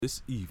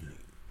This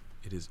evening,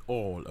 it is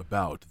all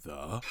about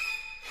the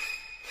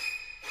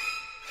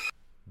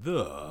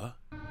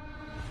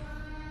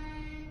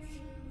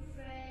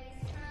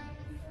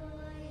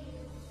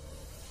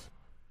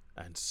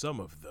and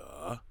some of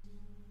the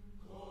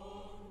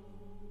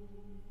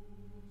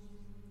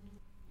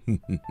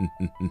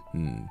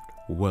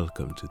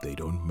welcome to They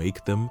Don't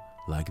Make Them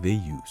Like They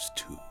Used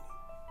to.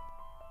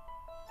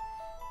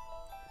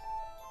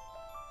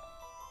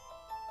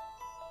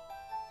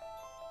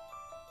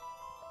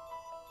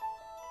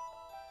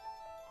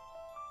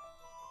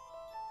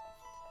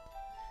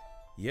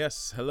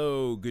 Yes,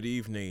 hello, good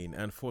evening.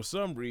 And for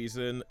some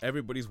reason,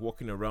 everybody's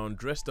walking around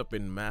dressed up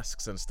in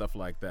masks and stuff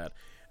like that.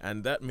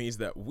 And that means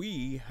that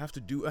we have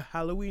to do a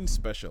Halloween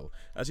special.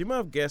 As you might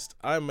have guessed,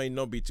 I may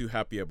not be too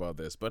happy about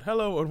this. But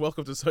hello and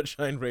welcome to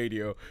Sunshine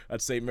Radio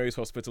at St. Mary's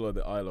Hospital at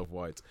the Isle of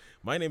Wight.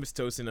 My name is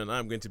Tosin and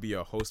I'm going to be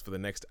your host for the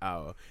next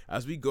hour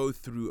as we go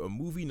through a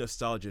movie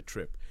nostalgia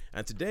trip.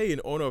 And today,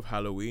 in honor of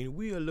Halloween,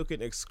 we are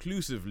looking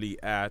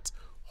exclusively at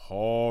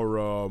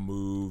horror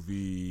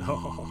movies. And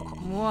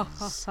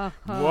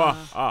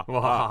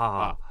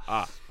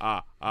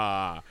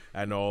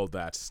all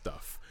that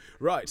stuff.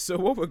 Right, so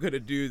what we're going to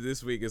do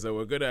this week is that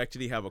we're going to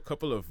actually have a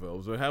couple of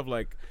films. We have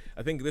I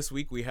think this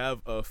week we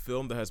have a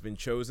film that has been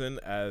chosen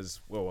as,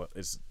 well,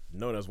 it's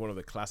known as one of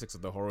the classics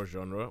of the horror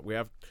genre. We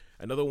have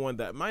another one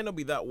that might not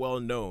be that well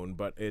known,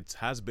 but it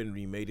has been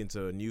remade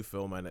into a new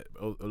film and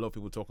a lot of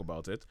people talk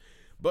about it.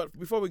 But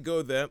before we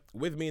go there,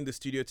 with me in the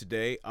studio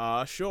today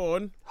are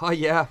Sean. Hi,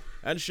 yeah.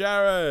 And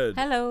Sharon.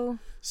 Hello.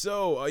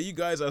 So, are you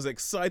guys as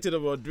excited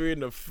about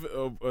doing a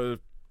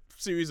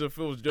series of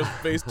films just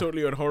based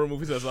totally on horror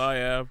movies as I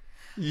am?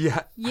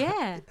 Yeah.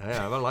 Yeah.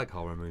 Yeah, I like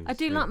horror movies. I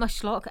do like my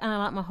schlock and I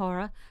like my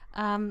horror.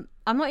 I'm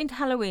not into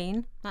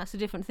Halloween. That's a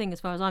different thing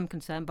as far as I'm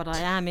concerned, but I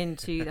am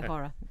into the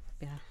horror.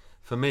 Yeah.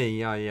 For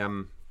me,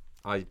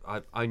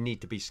 I need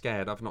to be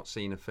scared. I've not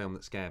seen a film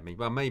that scared me.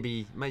 Well,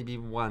 maybe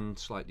one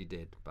slightly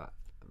did, but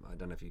I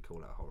don't know if you call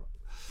that horror.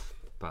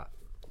 But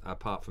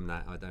apart from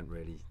that, I don't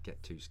really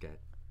get too scared.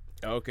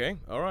 Okay,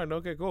 all right,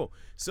 okay, cool.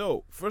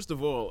 So, first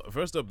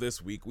up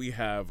this week, we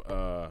have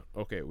a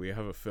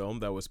film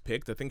that was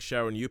picked. I think,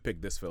 Sharon, you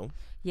picked this film.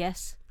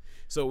 Yes.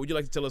 So, would you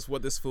like to tell us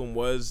what this film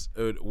was,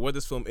 what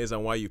this film is,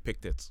 and why you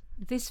picked it?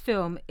 This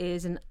film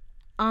is an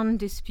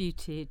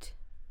undisputed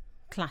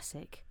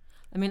classic.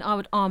 I mean, I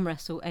would arm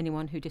wrestle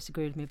anyone who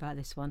disagreed with me about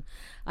this one.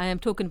 I am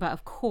talking about,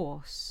 of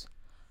course,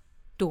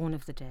 Dawn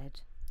of the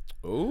Dead.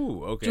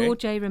 Oh, okay.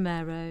 George A.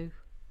 Romero,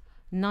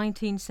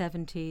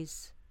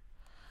 1970s.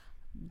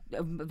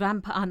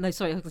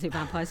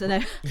 Vampires. I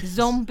know.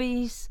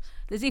 Zombies.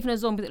 There's even a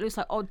zombie that looks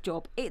like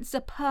Oddjob. It's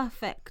a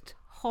perfect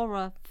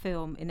horror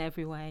film in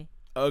every way.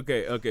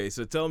 Okay.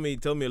 So tell me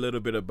a little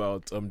bit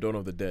about Dawn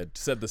of the Dead.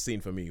 Set the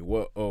scene for me.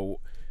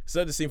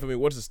 Set the scene for me.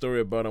 What's the story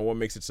about, and what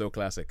makes it so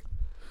classic?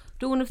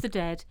 Dawn of the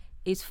Dead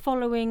is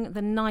following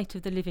the Night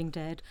of the Living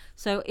Dead.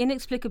 So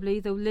inexplicably,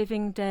 the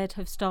living dead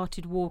have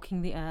started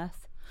walking the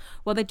earth.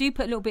 Well, they do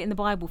put a little bit in the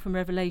Bible from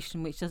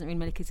Revelation, which doesn't really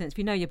make any sense. If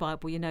you know your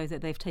Bible, you know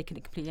that they've taken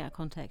it completely out of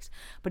context.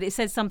 But it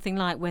says something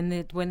like,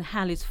 when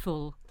hell is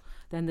full,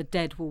 then the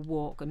dead will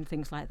walk, and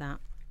things like that.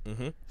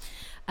 Mm-hmm.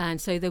 And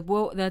so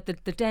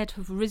the dead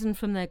have risen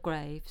from their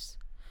graves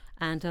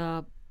and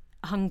are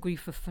hungry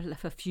for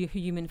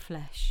human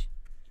flesh.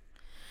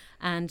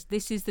 And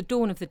this is the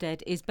Dawn of the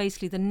Dead, is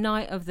basically the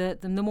night of the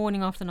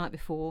morning after the night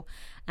before,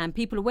 and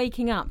people are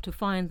waking up to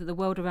find that the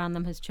world around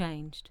them has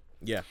changed.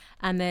 Yeah.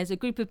 And there's a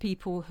group of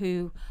people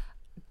who,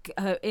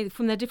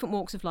 from their different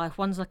walks of life,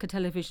 one's like a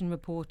television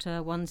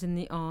reporter, one's in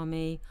the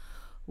army.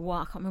 Well,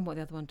 I can't remember what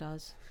the other one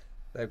does.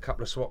 They're a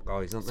couple of SWAT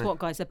guys, aren't they? SWAT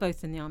guys, they're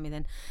both in the army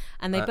then.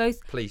 And they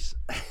Police.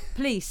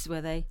 Police, were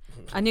they?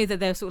 I knew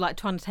that they were sort of like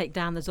trying to take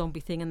down the zombie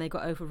thing, and they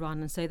got overrun.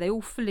 And so they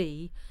all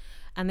flee,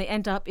 and they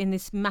end up in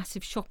this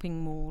massive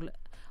shopping mall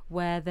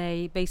where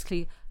they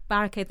basically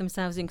barricade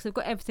themselves in because they've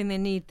got everything they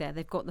need there.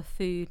 They've got the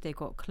food, they've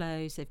got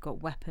clothes, they've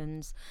got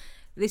weapons.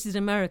 This is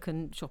an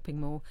American shopping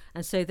mall,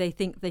 and so they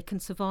think they can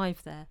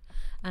survive there.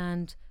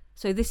 And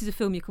so this is a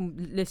film you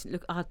can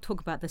look. I'll talk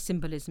about the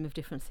symbolism of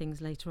different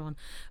things later on.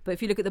 But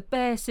if you look at the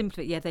bare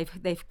symbol,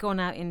 they've gone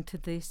out into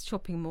this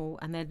shopping mall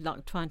and they're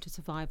like trying to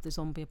survive the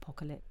zombie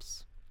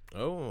apocalypse.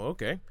 Oh,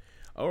 okay.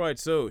 All right.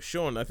 So,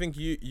 Sean, I think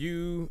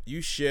you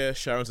share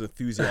Sharon's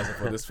enthusiasm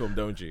for this film,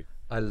 don't you?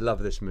 I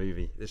love this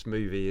movie. This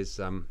movie is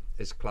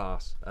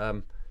class.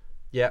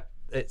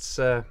 It's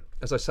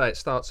as I say, it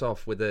starts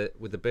off with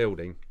the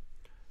building.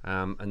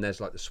 And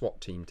there's like the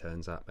SWAT team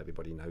turns up.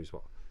 Everybody knows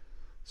what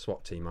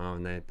SWAT team are,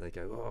 and they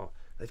go, oh,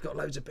 they've got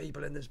loads of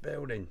people in this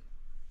building,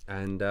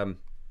 and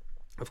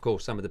of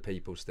course some of the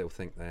people still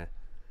think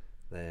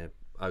they're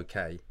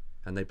okay,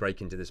 and they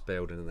break into this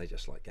building and they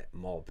just like get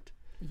mobbed.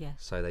 Yeah.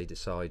 So they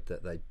decide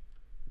that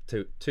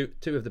two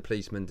of the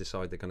policemen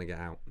decide they're going to get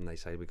out, and they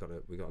say we got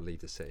to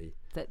leave the city.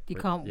 That you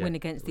can't win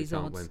against these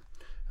odds. Win.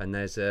 And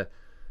there's a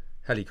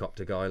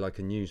helicopter guy, like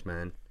a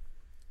newsman,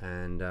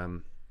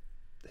 and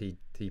he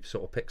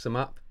sort of picks them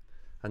up,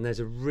 and there's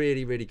a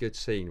really, really good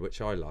scene which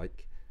I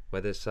like,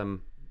 where there's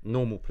some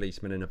normal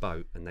policemen in a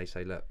boat, and they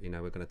say, look, we're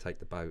going to take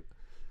the boat.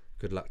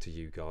 Good luck to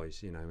you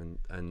guys,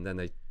 and then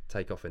they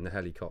take off in the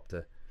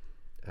helicopter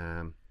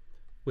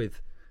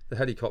with the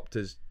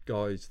helicopter's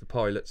guys, the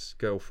pilot's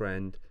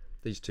girlfriend,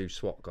 these two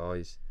SWAT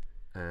guys,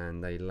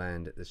 and they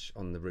land at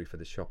on the roof of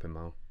the shopping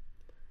mall,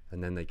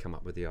 and then they come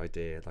up with the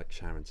idea, like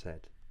Sharon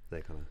said,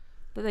 they're gonna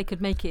That they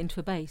could make it into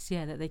a base,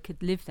 that they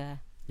could live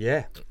there.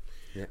 yeah.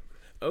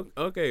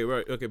 Okay,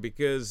 right. Okay,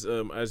 because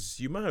as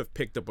you might have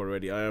picked up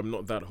already, I am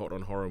not that hot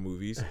on horror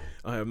movies.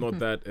 I am not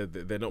that.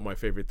 They're not my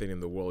favorite thing in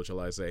the world, shall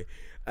I say?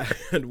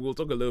 And we'll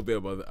talk a little bit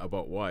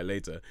about why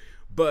later.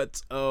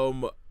 But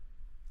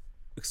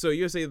so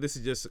you're saying this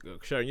is just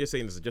Sharon? You're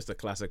saying this is just a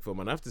classic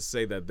film, and I have to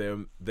say that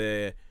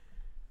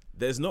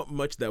there's not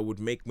much that would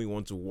make me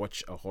want to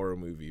watch a horror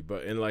movie.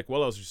 But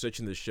while I was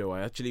researching the show,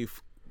 I actually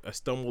I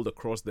stumbled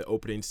across the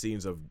opening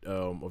scenes of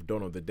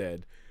Dawn of the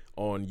Dead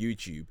on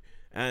YouTube.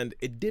 And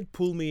it did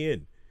pull me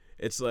in.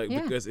 It's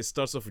because it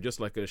starts off with just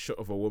like a shot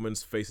of a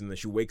woman's face, and then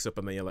she wakes up,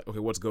 and then you're like, okay,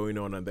 what's going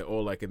on? And they're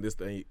all like in this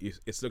thing. It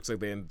looks like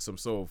they're in some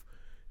sort of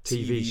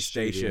TV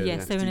station.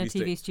 Yes, they're in a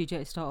TV studio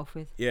to start off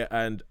with. Yeah,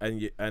 and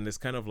it's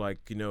kind of like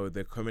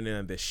they're coming in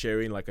and they're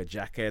sharing like a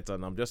jacket,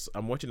 and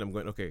I'm watching. I'm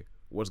going, okay,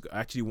 I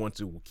actually want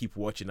to keep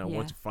watching. I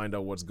want to find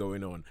out what's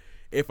going on.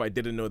 If I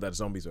didn't know that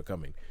zombies were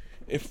coming,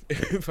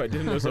 if I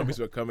didn't know zombies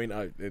were coming,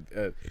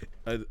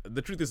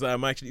 the truth is that I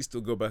might actually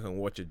still go back and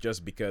watch it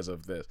just because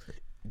of this,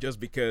 just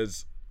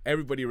because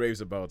everybody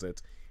raves about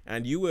it.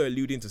 And you were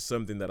alluding to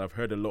something that I've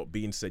heard a lot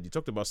being said. You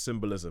talked about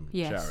symbolism,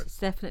 yes, Sharon. It's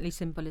definitely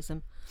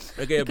symbolism.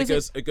 Okay,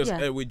 because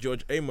with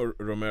George A.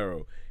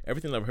 Romero,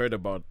 everything I've heard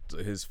about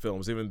his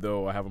films, even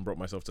though I haven't brought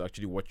myself to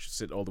actually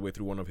sit all the way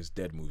through one of his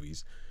Dead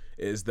movies,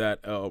 is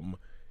that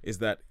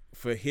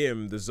for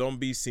him, the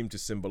zombies seem to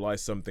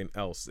symbolize something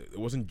else. It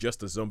wasn't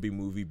just a zombie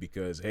movie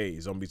because, hey,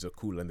 zombies are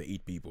cool and they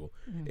eat people.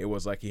 It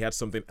was like he had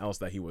something else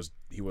that he was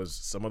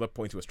some other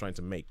point he was trying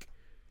to make.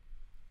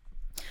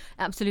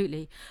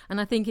 Absolutely. And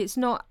I think it's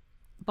not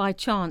by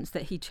chance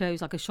that he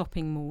chose like a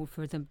shopping mall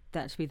for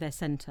that to be their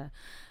centre.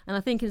 And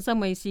I think in some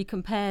ways he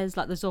compares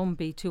like the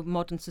zombie to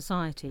modern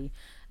society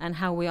and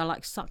how we are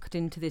like sucked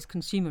into this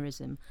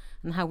consumerism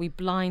and how we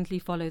blindly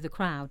follow the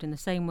crowd in the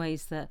same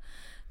ways that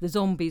the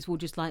zombies will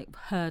just like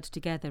herd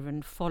together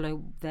and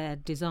follow their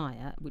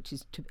desire, which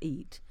is to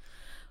eat.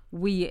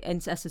 We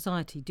in a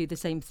society do the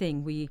same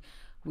thing. We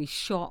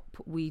shop,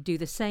 we do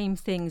the same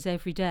things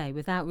every day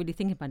without really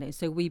thinking about it.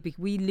 So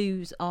we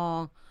lose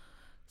our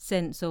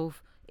sense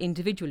of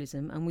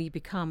individualism and we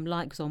become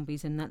like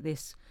zombies in that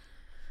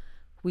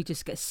we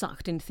just get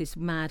sucked into this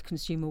mad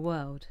consumer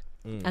world.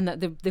 And that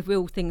the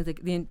real things,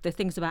 the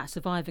things about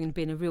surviving and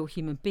being a real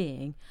human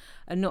being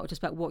are not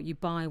just about what you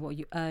buy, what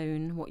you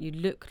own, what you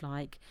look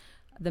like.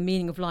 The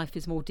meaning of life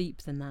is more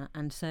deep than that,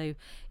 and so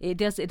it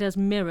does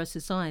mirror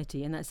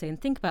society. And that's saying,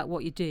 think about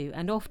what you do.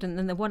 And often,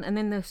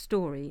 in the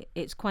story,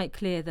 it's quite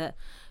clear that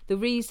the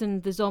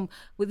reason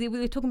we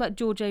were talking about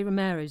George A.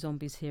 Romero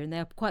zombies here, and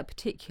they're quite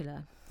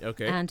particular.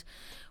 Okay. And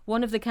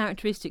one of the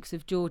characteristics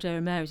of George A.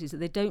 Romero's is that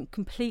they don't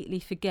completely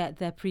forget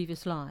their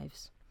previous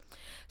lives.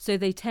 So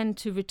they tend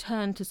to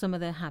return to some of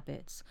their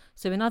habits.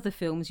 So in other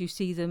films, you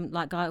see them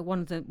like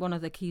one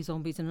of the key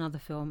zombies in another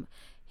film.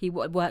 He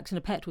works in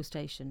a petrol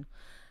station,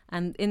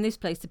 and in this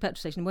place, the petrol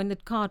station, when the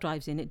car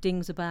drives in, it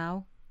dings a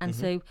bow, and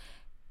so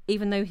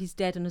even though he's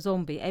dead and a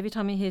zombie, every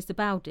time he hears the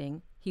bow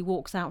ding, he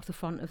walks out the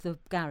front of the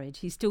garage.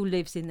 He still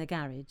lives in the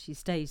garage. He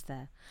stays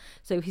there.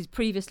 So his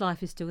previous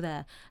life is still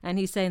there. And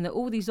he's saying that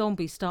all these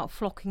zombies start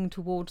flocking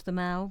towards the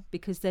Mall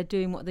because they're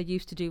doing what they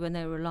used to do when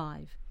they were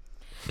alive.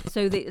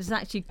 So it's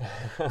actually,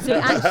 so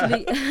it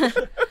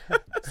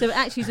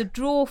actually is a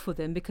draw for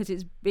them because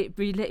it's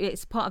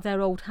part of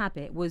their old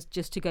habit was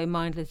just to go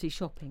mindlessly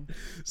shopping.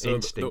 So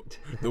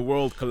the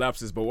world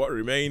collapses, but what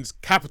remains?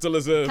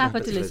 Capitalism.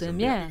 Capitalism,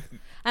 yeah.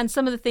 And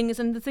some of the things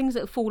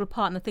that fall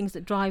apart and the things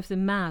that drive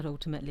them mad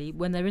ultimately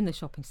when they're in the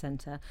shopping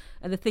centre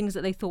are the things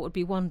that they thought would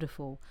be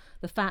wonderful.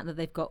 The fact that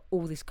they've got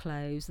all these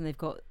clothes and they've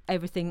got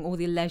everything, all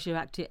the leisure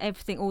activity,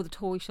 everything, all the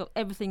toy shop,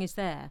 everything is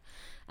there.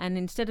 And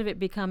instead of it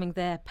becoming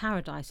their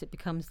paradise, it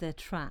becomes their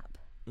trap.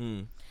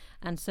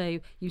 And so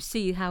you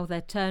see how they're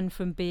turned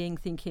from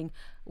thinking,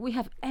 we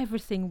have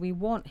everything we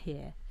want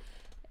here.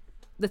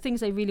 The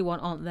things they really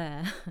want aren't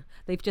there.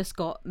 They've just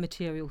got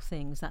material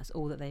things. That's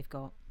all that they've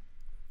got.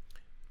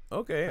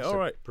 Okay, That's all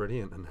right.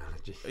 Brilliant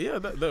analogy. Yeah,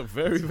 that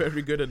very,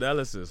 very good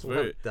analysis.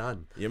 Well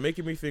done. You're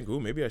making me think,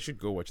 maybe I should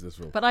go watch this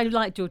film. But I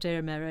like George A.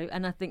 Romero,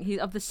 and I think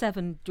of the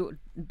 7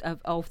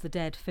 of the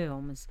Dead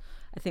films,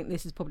 I think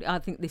this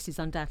is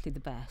undoubtedly the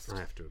best. I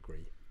have to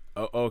agree.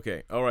 Oh,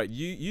 okay, all right.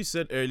 You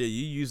said earlier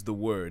you used the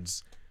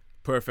words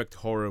perfect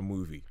horror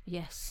movie.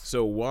 Yes.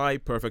 So why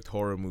perfect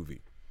horror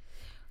movie?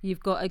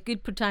 You've got a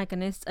good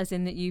protagonist, as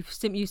in that you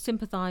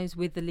sympathise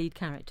with the lead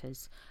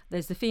characters.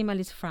 There's the female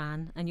is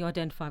Fran, and you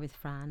identify with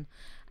Fran.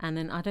 And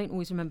then I don't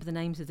always remember the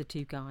names of the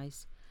 2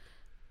 guys.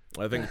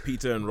 I think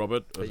Peter and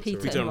Robert.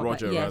 Peter and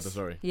Roger, yes. rather,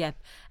 sorry. Yeah,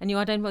 and you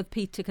identify with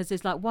Peter because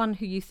there's like one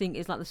who you think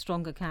is like the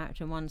stronger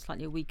character and one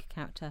slightly a weaker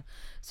character.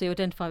 So you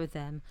identify with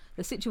them.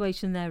 The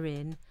situation they're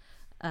in,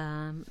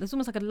 There's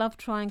almost like a love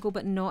triangle,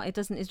 but not.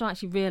 It's not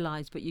actually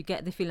realised, but you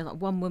get the feeling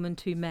like one woman,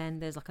 two men.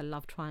 There's like a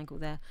love triangle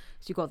there.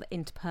 So you've got the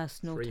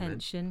interpersonal Three men.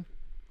 tension.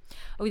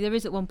 Oh, there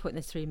is at one point.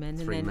 There's three men,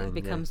 and Three then men, it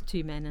becomes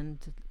two men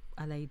and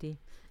a lady.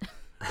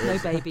 No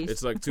babies.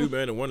 It's like two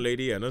men and one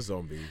lady and a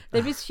zombie.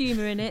 There is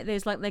humour in it.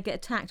 There's like they get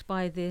attacked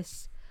by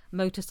this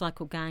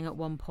motorcycle gang at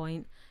one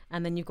point,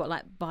 and then you've got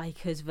like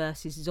bikers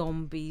versus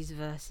zombies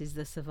versus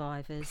the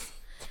survivors,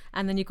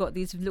 and then you've got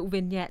these little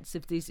vignettes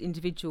of these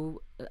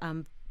individual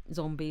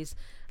zombies.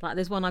 Like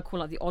there's one I call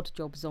like the Odd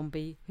Job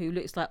zombie, who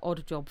looks like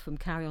Odd Job from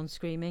Carry On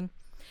Screaming,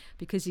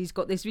 because he's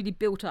got this really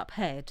built up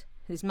head,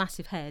 this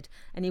massive head,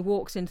 and he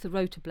walks into the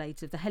rotor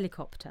blades of the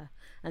helicopter,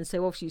 and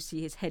so obviously you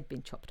see his head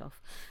being chopped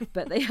off,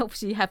 but they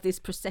obviously have this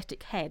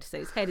prosthetic head, so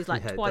his head is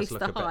like twice it does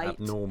the look a height.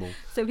 bit abnormal.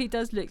 So he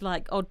does look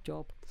like Odd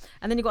Job.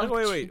 And then you got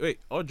Wait.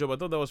 Odd Job. I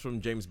thought that was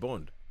from James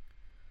Bond.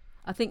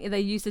 I think they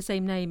use the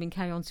same name in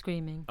Carry On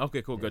Screaming.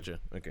 Okay, cool, gotcha.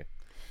 Okay.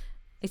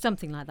 It's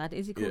something like that.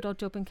 Is it called Odd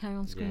Job and Carry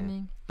On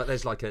Screaming? But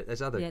there's other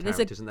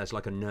characters, and there's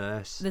like a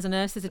nurse. There's a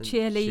nurse. There's a and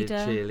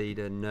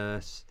cheerleader.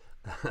 Nurse.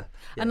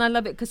 And I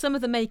love it because some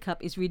of the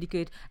makeup is really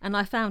good. And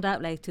I found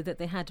out later that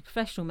they had a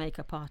professional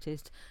makeup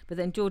artist, but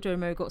then George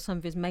Romero got some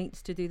of his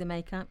mates to do the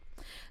makeup.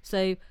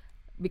 So,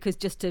 because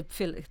just to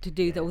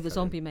do all the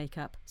zombie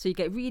makeup. So you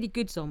get really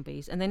good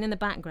zombies. And then in the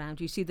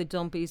background, you see the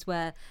zombies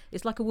where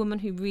it's like a woman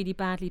who really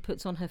badly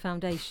puts on her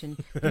foundation.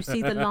 You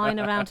see the line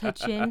around her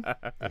chin.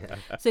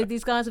 So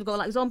these guys have got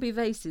like zombie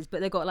faces, but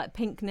they've got like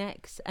pink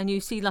necks. And you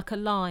see like a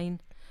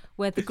line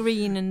where the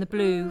green and the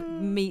blue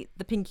meet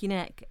the pinky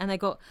neck. And they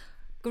got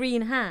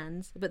green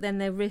hands, but then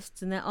their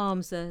wrists and their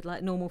arms are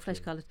like normal flesh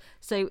colours.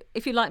 So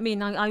if you're like me,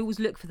 and I always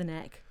look for the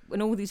neck.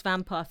 In all these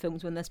vampire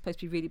films, when they're supposed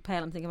to be really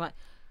pale, I'm thinking like,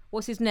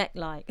 what's his neck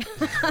like?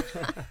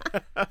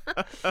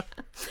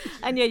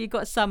 And yeah, you've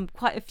got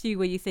quite a few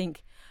where you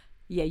think,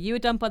 yeah, you were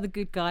done by the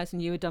good guys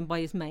and you were done by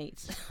his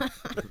mates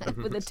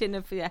with a tin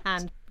of your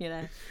hand,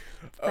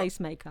 face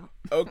makeup.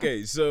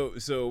 Okay, so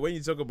when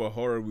you talk about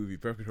horror movie,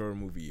 perfect horror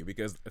movie,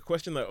 because a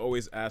question I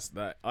always ask,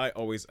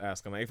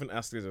 and I even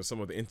asked this in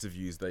some of the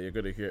interviews that you're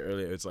going to hear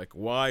earlier, it's like,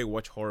 why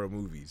watch horror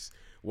movies?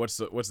 What's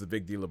the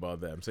big deal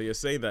about them? So you're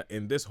saying that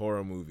in this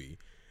horror movie,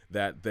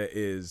 that there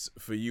is,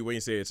 for you, when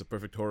you say it's a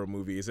perfect horror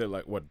movie, is it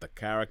like what the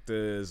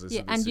characters?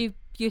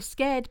 You're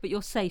scared, but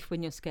you're safe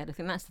when you're scared. I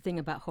think that's the thing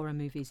about horror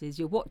movies is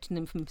you're watching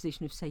them from a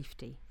position of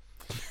safety.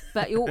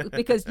 But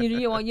because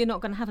you're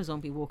not going to have a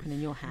zombie walking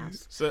in your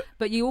house.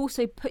 But you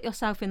also put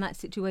yourself in that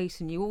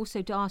situation. You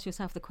also ask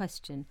yourself the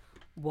question,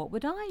 what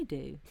would I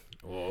do?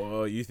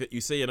 Oh, you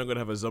say you're not going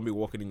to have a zombie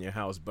walking in your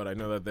house, but I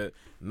know that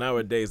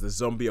nowadays the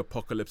zombie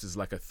apocalypse is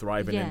like a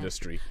thriving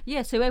industry.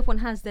 Yeah, so everyone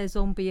has their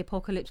zombie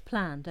apocalypse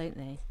plan, don't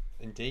they?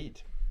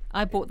 Indeed.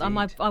 I bought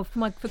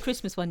for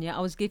Christmas one year.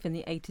 I was given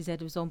the A to Z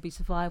of Zombie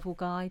Survival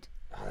Guide.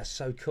 Oh, that's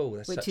so cool.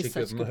 That's which such is a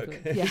such good a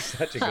book. book. Yeah,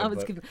 such a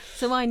good book.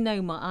 So I know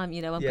I'm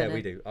yeah, gonna,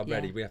 we do. I'm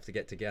ready. We have to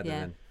get together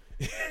then.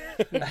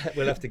 Yeah.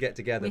 We'll have to get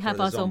together for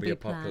the zombie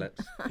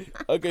apocalypse.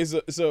 Okay,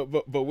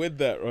 but with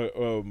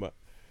that,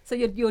 so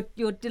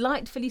you're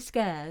delightfully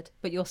scared,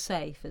 but you're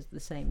safe at the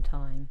same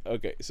time.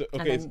 Okay, so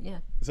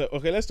then,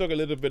 let's talk a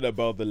little bit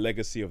about the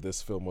legacy of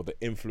this film or the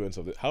influence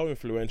of it. How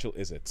influential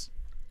is it?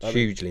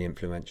 Hugely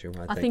influential,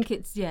 I think.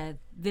 It's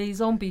the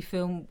zombie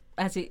film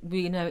as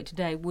we know it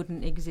today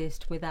wouldn't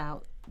exist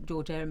without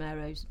George A.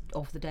 Romero's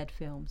Of the Dead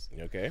films.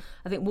 Okay.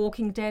 I think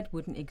Walking Dead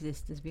wouldn't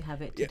exist as we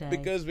have it today.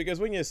 Yeah, because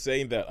when you're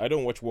saying that, I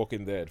don't watch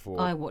Walking Dead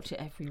I watch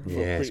it every week.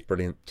 Yeah, it's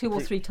brilliant. 2 or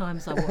 3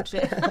 times I watch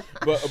it.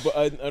 but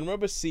I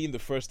remember seeing the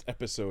first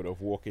episode of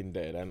Walking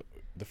Dead, and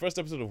the first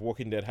episode of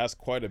Walking Dead has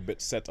quite a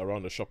bit set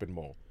around a shopping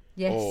mall.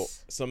 Yes. Or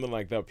something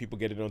like that. People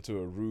getting onto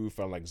a roof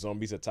and like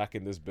zombies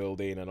attacking this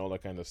building and all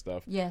that kind of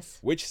stuff. Yes.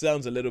 Which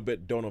sounds a little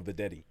bit Dawn of the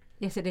Dead-y.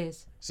 Yes, it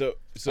is.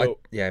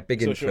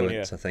 Big influence, Sean,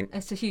 I think.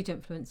 It's a huge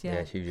influence, yeah.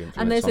 Yeah, huge influence.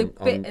 And there's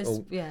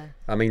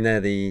I mean, they're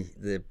the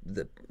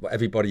what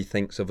everybody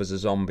thinks of as a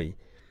zombie.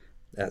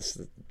 That's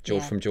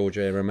George from George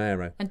A.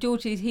 Romero. And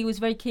George, he was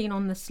very keen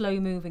on the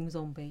slow-moving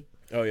zombie.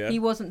 Oh yeah. He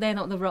wasn't. They're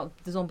not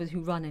the zombies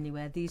who run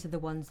anywhere. These are the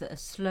ones that are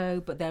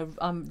slow, but they're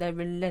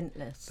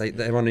relentless.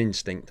 They're on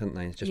instinct, aren't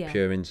they? It's just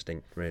pure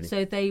instinct, really.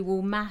 So they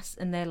will mass,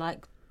 and they're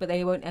like, but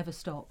they won't ever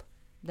stop.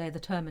 They're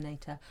the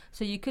Terminator.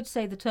 So you could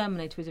say the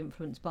Terminator was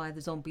influenced by the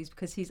zombies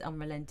because he's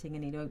unrelenting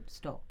and he won't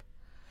stop.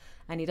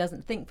 And he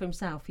doesn't think for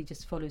himself. He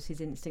just follows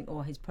his instinct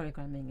or his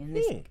programming. And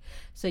this,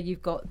 so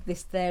you've got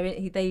this there.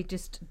 They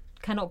just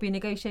cannot be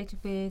negotiated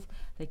with.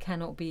 They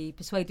cannot be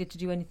persuaded to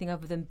do anything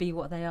other than be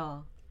what they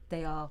are.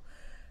 They are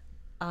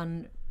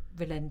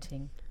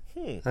unrelenting.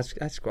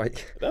 That's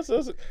quite. That's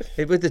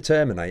with the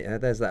Terminator.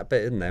 There's that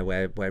bit, isn't there,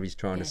 where he's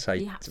trying to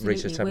say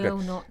research and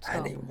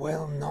he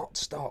will not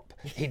stop.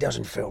 He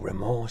doesn't feel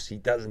remorse. He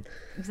doesn't.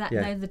 Exactly.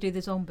 Neither do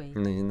the zombie.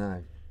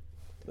 No.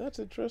 That's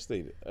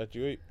interesting.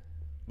 Actually,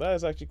 that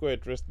is actually quite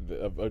interesting.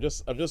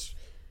 I'm just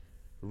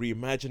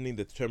reimagining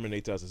the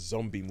Terminator as a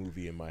zombie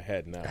movie in my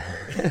head now.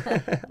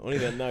 Only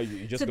that now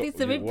you just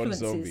got one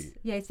zombie.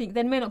 Yeah, I think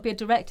there may not be a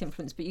direct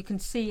influence, but you can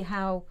see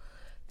how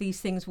these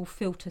things will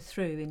filter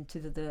through into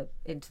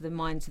the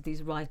minds of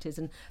these writers,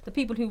 and the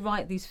people who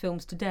write these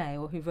films today,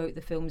 or who wrote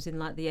the films in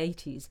like the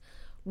 80s,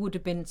 would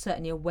have been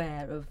certainly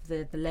aware of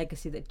the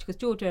legacy that, because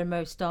George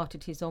Romero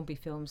started his zombie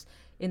films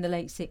in the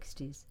late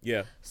 60s.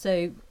 Yeah.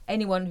 So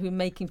anyone who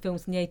making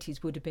films in the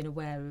 80s would have been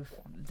aware of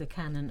the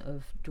canon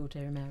of George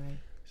Romero.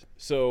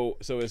 So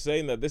it's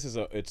saying that this is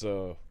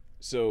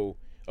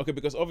okay,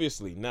 because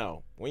obviously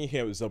now when you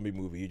hear a zombie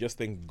movie, you just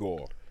think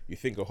gore. You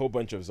think a whole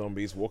bunch of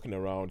zombies walking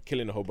around,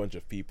 killing a whole bunch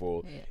of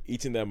people,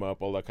 eating them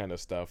up, all that kind of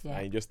stuff,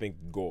 and you just think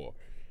gore.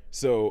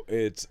 So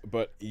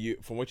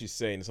from what you're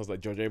saying, it sounds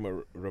like George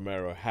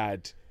Romero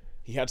had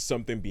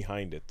something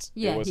behind it.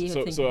 Yeah,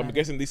 I'm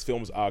guessing these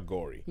films are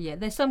gory. Yeah,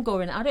 there's some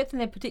gore in it. I don't think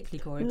they're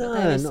particularly gory, No,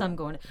 but there is not- some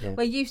gore in it. yeah.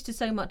 We're used to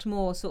so much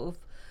more sort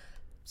of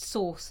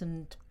sauce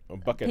and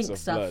Buckets pink of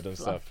stuff. blood and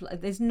stuff.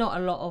 There's not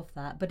a lot of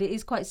that, but it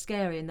is quite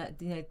scary in that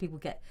people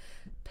get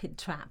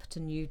trapped,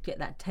 and you get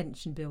that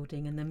tension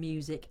building, and the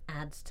music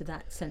adds to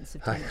that sense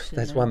of tension.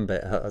 There's one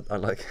bit I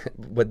like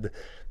when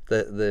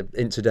the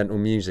incidental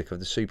music of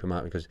the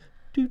supermarket goes.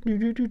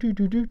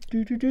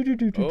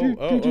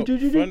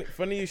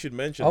 Funny you should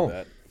mention Oh,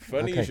 that.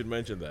 Funny you okay. should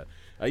mention that.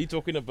 Are you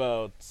talking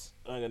about?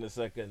 Hang on a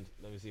second.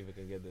 Let me see if I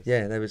can get this.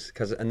 Yeah, there was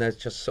and they're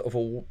just sort of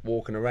all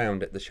walking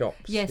around at the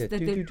shops. Yes, Yeah,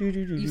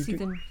 you see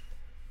them.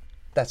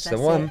 That's the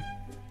That's one. it.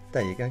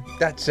 There you go.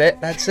 That's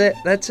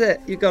it.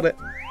 You got it.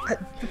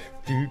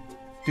 Do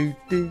do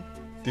do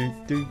do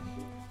do.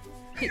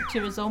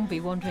 Picture a zombie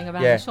wandering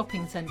around Yeah. a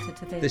shopping centre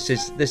to this.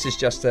 This is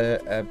just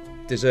a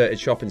deserted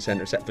shopping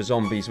centre, except for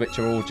zombies, which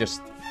are all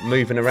just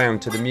moving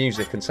around to the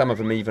music, and some of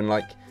them even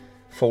like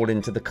fall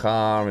into the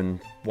car, and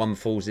one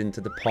falls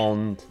into the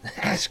pond.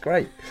 That's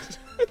great.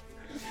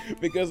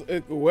 Because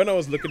when I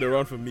was looking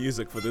around for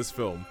music for this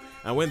film,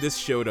 and when this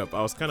showed up,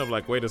 I was kind of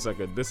like, wait a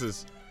second,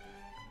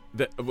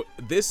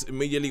 this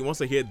immediately,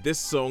 once I hear this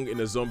song in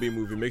a zombie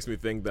movie, makes me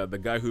think that the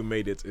guy who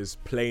made it is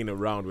playing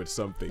around with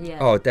something. Yeah.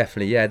 Oh,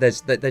 definitely. Yeah,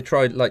 they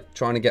tried like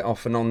trying to get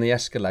off and on the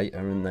escalator,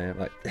 and they're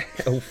like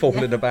all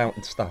falling about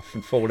and stuff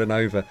and falling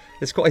over.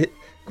 It's quite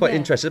Yeah.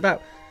 interesting.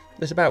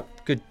 There's about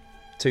good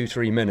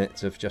 2-3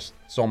 minutes of just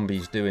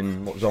zombies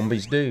doing what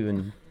zombies do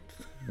and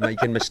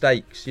making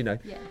mistakes, Yeah.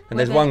 And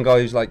there's one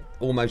guy who's like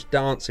almost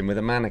dancing with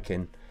a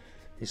mannequin.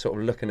 He's sort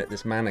of looking at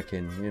this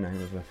mannequin, with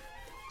a.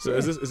 So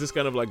is this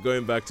kind of like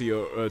going back to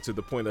your to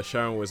the point that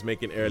Sharon was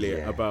making earlier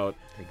Yeah, about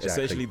exactly.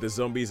 essentially the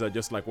zombies are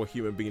just like what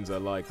human beings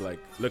are like. Like,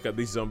 look at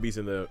these zombies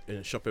in a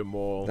shopping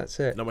mall. That's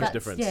it. Not much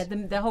difference. Yeah,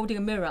 they're holding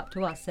a mirror up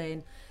to us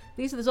saying,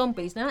 these are the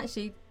zombies. Now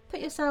actually,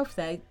 put yourself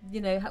there.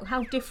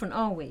 How different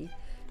are we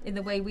in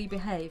the way we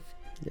behave?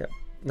 Yep,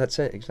 that's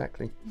it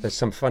exactly. There's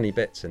some funny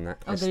bits in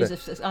that. Oh, It's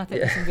I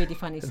think there's some really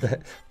funny stuff.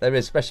 there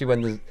is, especially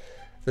when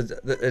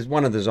there's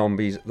one of the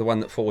zombies, the one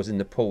that falls in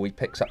the pool. He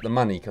picks up the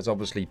money because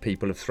obviously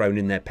people have thrown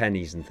in their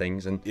pennies and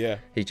things, and Yeah.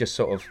 he just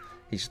sort of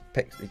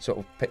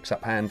picks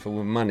up a handful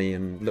of money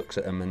and looks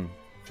at them and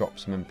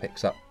drops them and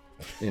picks up,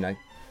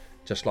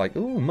 just like,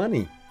 ooh,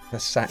 money.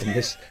 That's sat in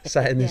this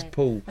Yeah.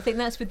 pool. I think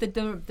that's with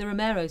the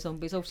Romero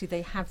zombies. Obviously,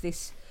 they have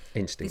this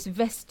Instinct.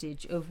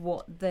 vestige of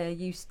what they're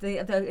used to.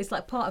 It's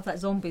like part of that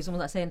zombie is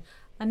almost like saying,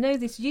 I know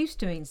this used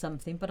to mean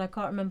something, but I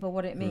can't remember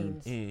what it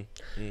means.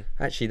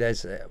 Actually,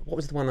 there's what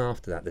was the one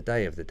after that? The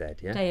Day of the Dead,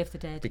 yeah. Day of the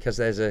Dead. Because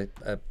there's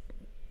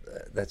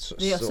that's The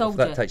sort of, soldier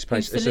that takes who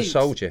place. It's a salutes.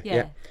 soldier,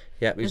 Yeah.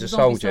 yeah. He's There's a a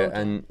zombie soldier, soldier.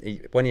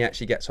 and when he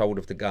actually gets hold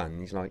of the gun,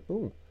 he's like,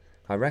 "Ooh,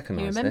 I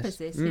recognise He this." remembers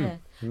this, yeah.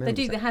 They remembers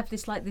do. that. They have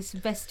this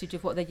vestige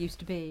of what they used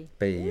to be.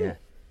 Yeah.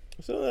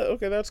 So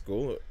okay, that's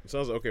cool. It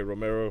sounds okay.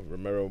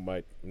 Romero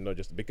might not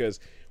just because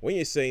when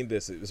you're saying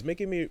this, it's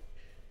making me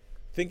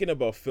thinking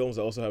about films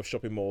that also have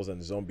shopping malls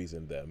and zombies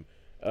in them.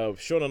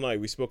 Sean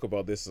and we spoke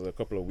about this a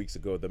couple of weeks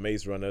ago. The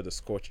Maze Runner, The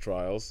Scorch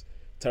Trials,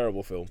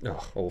 terrible film.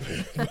 Oh, awful.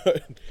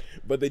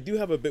 but they do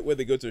have a bit where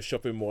they go to a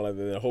shopping mall and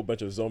then a whole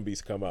bunch of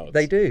zombies come out.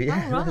 They do,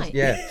 yeah. Oh, right.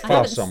 Yeah, I haven't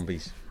fast s-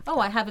 zombies. Oh,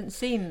 I haven't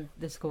seen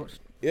the Scorch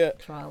Yeah.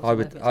 Trials. I whatever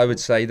would it's I would called.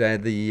 say they're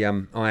the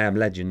I Am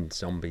Legend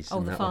zombies. Oh,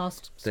 in the that one.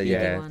 fast. The, speedy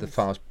yeah, ones. the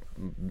fast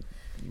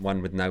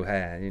one with no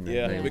hair.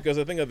 Yeah, Yeah. because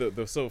I think of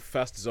the so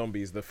fast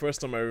zombies. The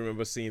first time I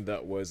remember seeing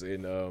that was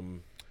in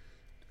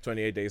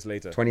 28 Days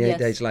Later. 28 Yes.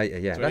 Days Later.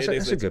 Yeah, 28 Days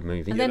that's a Later. good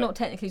movie. And they're not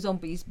technically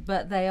zombies,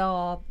 but they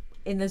are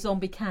in the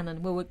zombie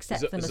canon. We'll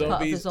accept them as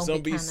part of the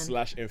zombie canon.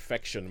 Zombies /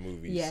 infection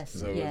movies. Yes,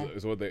 so yeah.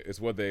 is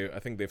what they I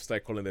think they've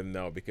started calling them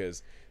now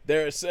because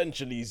they're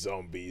essentially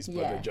zombies, but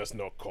Yeah. they're just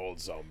not called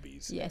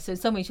zombies. Yeah, so in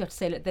some ways you have to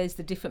say, look, there's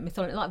the different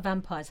mythology, like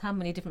vampires. How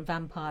many different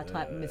vampire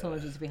type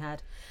mythologies have we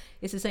had?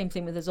 It's the same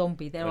thing with the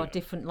zombie. There are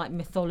different like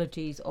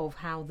mythologies of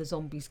how the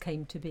zombies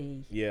came to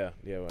be Yeah,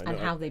 well, I know. and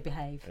how they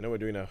behave. I know we're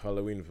doing a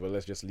Halloween, but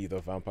let's just leave the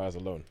vampires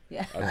alone.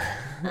 Yeah.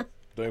 I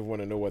don't even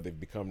want to know what they've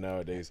become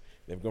nowadays.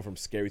 They've gone from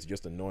scary to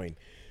just annoying.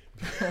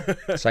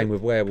 Same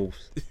with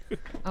werewolves.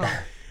 Oh,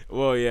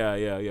 Well,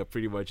 yeah,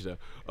 pretty much though.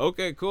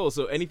 Okay, cool.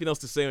 So anything else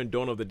to say on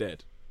Dawn of the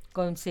Dead?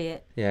 go and see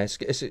it. Yeah,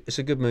 it's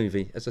a good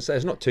movie. As I say,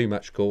 it's not too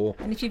much gore.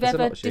 And if you've There's a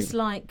ever lot of shooting.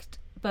 disliked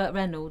Burt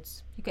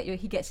Reynolds, he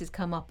gets his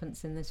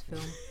comeuppance in this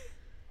film.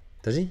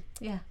 Does he?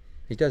 Yeah.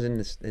 He does in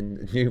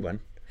the new one.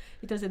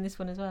 He does in this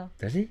one as well.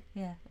 Does he?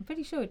 Yeah, I'm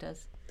pretty sure he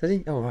does. Does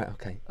he? Oh, right,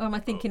 okay. Or am I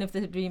thinking of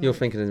the remake? You're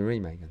thinking of the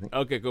remake, I think.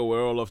 Okay, cool.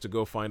 We're all off to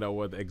go find out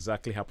what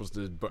exactly happens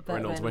to Burt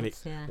Reynolds,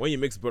 yeah. when you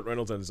mix Burt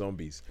Reynolds and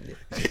zombies.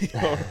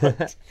 All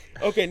right.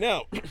 Okay,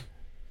 now,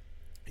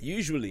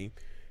 usually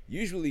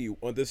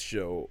on this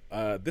show,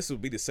 this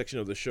would be the section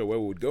of the show where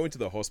we would go into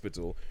the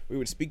hospital, we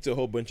would speak to a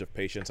whole bunch of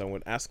patients and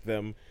would ask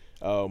them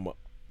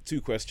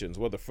 2 questions: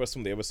 what the first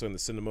film they ever saw in the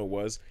cinema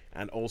was,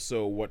 and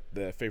also what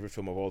their favorite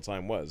film of all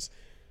time was.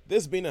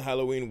 This being a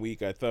Halloween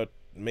week, I thought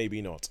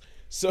maybe not.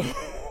 So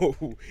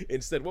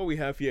instead, what we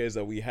have here is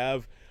that we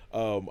have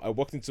I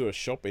walked into a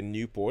shop in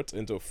Newport,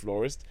 into a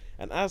florist,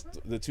 and asked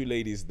the 2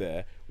 ladies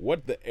there what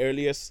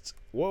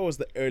was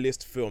the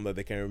earliest film that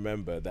they can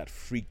remember that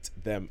freaked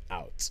them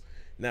out.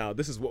 Now,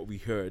 this is what we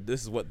heard.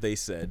 This is what they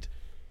said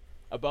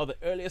about the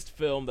earliest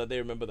film that they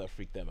remember that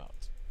freaked them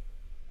out.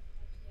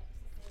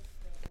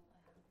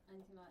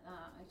 Anything like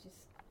that.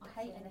 I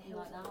hate anything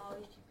like that.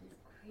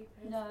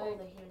 No,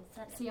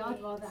 see, I'd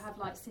Centipedes. rather have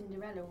like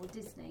Cinderella or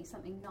Disney,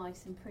 something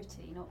nice and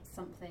pretty, not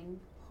something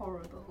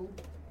horrible.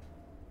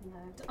 No,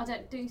 I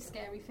don't do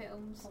scary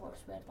films. I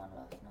watched Red One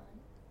last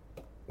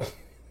night.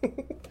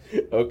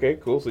 Okay,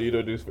 cool. So you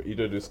don't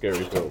do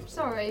scary films.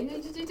 Sorry,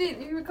 who did you do?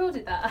 You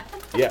recorded that?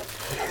 Yeah.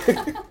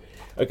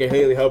 Okay,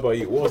 Haley, how about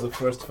you? What was the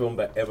first film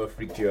that ever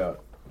freaked you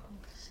out?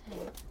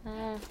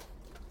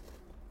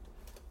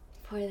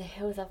 Probably The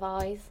Hills Have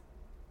Eyes.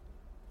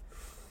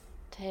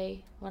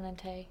 1 and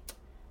 2.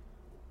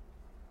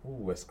 Ooh,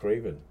 Wes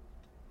Craven.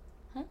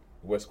 Huh?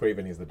 Wes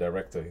Craven, he's the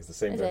director. He's the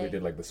same Is guy he? who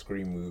did like the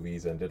Scream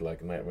movies and did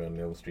like Nightmare on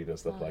Elm Street and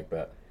stuff Oh. like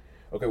that.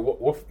 Okay,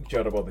 what freaked you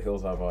out about The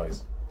Hills Have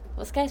Eyes?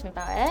 What scares me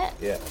about it?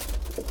 Yeah.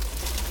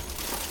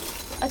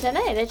 I don't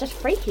know, they're just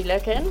freaky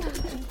looking.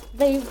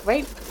 They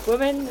rape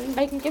women and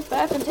make them give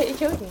birth and take the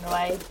children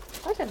away.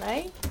 I don't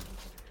know.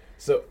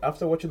 So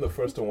after watching the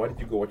first one, why did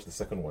you go watch the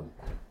second one?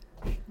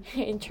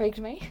 It intrigued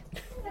me.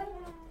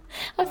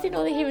 I've seen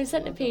all the human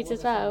centipedes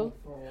as well.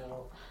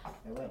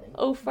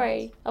 All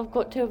 3. I've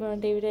got 2 of them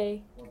on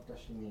DVD.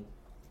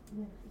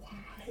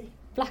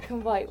 Black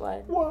and white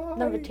one. Why?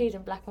 Number 2's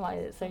in black and white.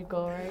 It's so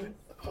gory.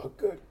 Oh,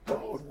 good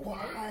God,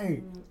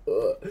 why?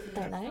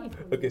 Don't know.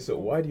 Okay, so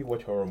why do you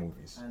watch horror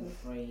movies? And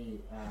 3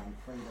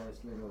 those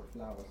little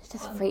flowers. It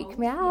just freak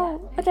me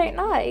out. I don't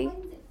know.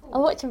 I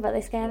watch them, but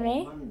they scare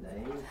me.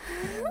 Monday,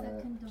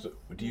 So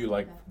do you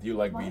like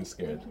being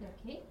scared?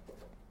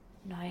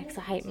 No, because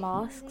I hate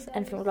masks.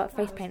 Anything with like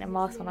face paint and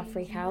masks on, I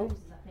freak out.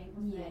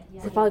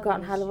 So if I go out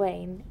on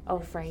Halloween, I'll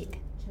freak.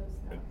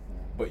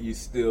 But you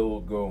still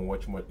go and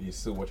watch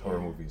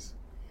horror movies.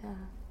 Yeah.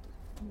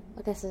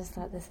 I guess it's just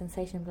like the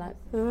sensation of like,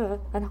 "Ugh,"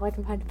 and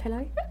hiding behind a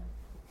pillow.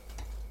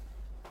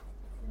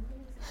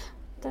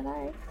 Don't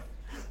know.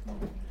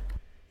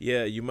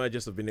 Yeah, you might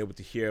just have been able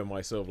to hear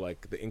myself,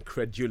 like the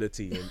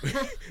incredulity and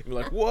be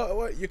like,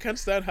 what? You can't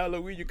stand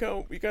Halloween, you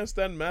can't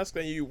stand masks,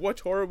 and you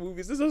watch horror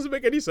movies. This doesn't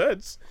make any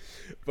sense.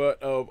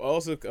 But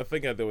I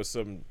think that there was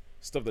some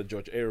stuff that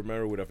George A.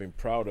 Romero would have been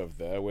proud of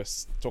there. We're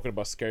talking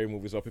about scary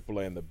movies while people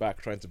are in the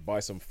back trying to buy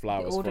some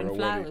flowers for a Ordering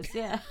wedding. flowers,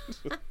 yeah.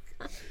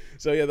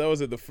 So yeah, that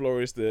was at the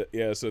florist.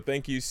 Yeah, so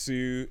thank you,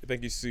 Sue,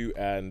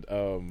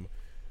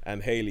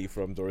 and Haley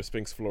from Doris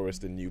Pink's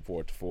Florist in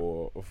Newport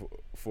for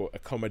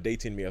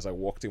accommodating me as I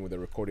walked in with a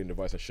recording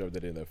device and shoved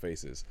it in their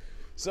faces.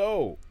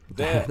 So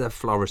there. That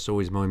florist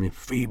always remind me of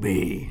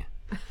Phoebe.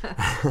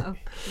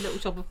 Little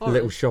Shop of Horrors.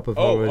 Little Shop of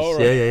Oh, Horrors. all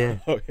right. Yeah.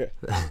 Oh,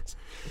 yeah.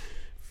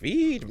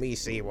 Feed me,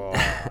 Seymour.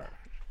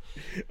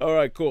 All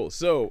right, cool.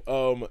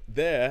 So,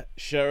 there,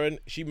 Sharon,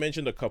 she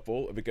mentioned a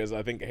couple because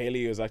I think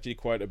Haley is actually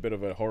quite a bit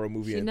of a horror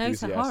movie She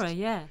knows enthusiast. her horror,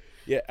 yeah.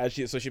 Yeah,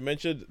 so she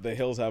mentioned The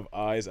Hills Have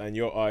Eyes, and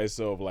your eyes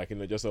sort of like,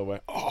 just sort of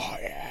went, oh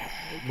yeah.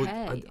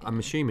 Well, Okay. I'm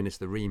assuming it's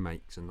the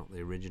remakes and not the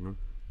original.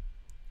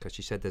 Because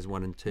she said there's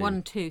 1 and 2. 1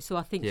 and 2, so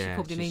I think she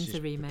probably means she's-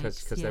 the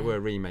remakes. Because there were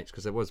remakes,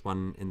 because there was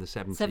one in the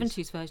 70s.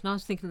 70s version. I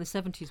was thinking of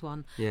the 70s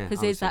one. Yeah, Because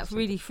I there's was that thinking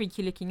really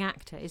freaky looking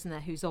actor, isn't there,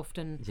 who's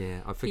often...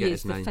 Yeah, I He forget is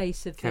his the name.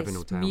 face of Kevin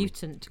will this tell me.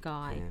 mutant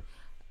guy. Yeah.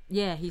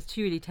 Yeah, he's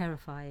truly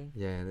terrifying.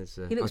 Yeah, there's.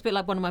 He looks a bit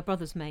like one of my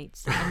brother's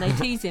mates, and they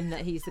tease him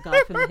that he's the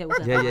guy from the Hills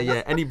Have Eyes.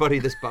 Yeah. Anybody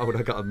that's bold,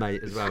 I got a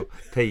mate as well.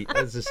 Pete,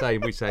 that's the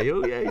same. We say,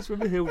 oh yeah, he's from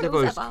the Hills Have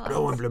Hills Eyes. Have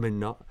No, I'm Eyes. blooming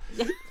not.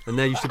 And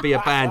there used to be a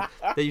band.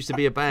 There used to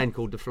be a band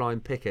called the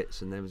Flying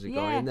Pickets, and there was a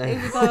guy Yeah, in there there.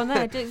 was a guy on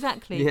there,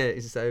 exactly. Yeah,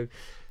 so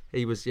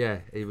he was.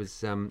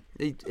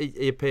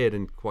 He appeared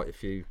in quite a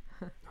few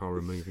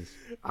horror movies.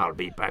 I'll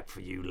be back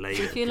for you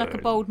later. If you're like a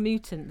girl. bold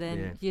mutant, then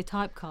Yeah. you're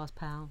typecast,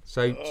 pal.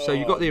 So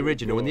you got the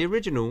original, and God. the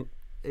original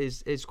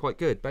is quite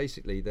good.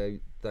 Basically, though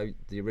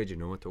the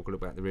original, I talk a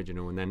little about the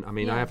original, and then I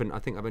Yeah.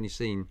 think I've only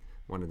seen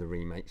one of the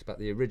remakes, but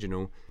the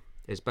original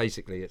is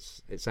basically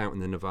it's out in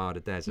the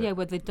Nevada desert, Yeah,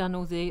 where they've done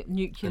all the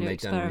nuclear and they've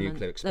done the experiments.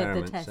 nuclear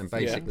experiments, the tests and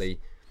things. basically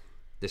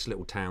this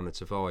little town had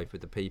survived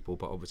with the people,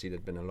 but obviously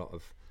there'd been a lot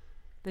of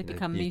They've you know,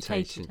 become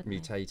mutated. haven't they?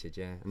 mutated,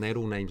 yeah, and they had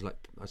all names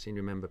like I seem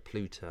to remember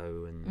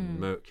Pluto and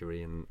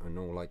Mercury and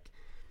all like,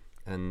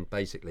 and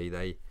basically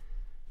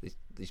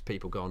these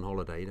people go on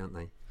holiday, don't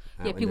they?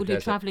 Out Yeah, in people the do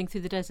desert. travelling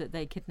through the desert,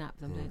 they kidnap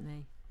them, Yeah. don't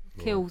they?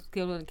 kill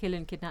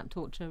and kidnap,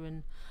 torture,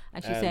 and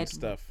as she And said,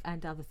 stuff.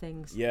 and other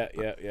things. Yeah.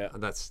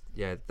 And that's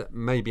that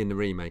maybe in the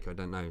remake, I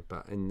don't know,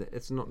 but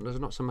there's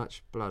not so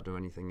much blood or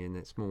anything in it.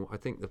 It's more, I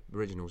think the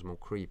original's more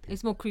creepy.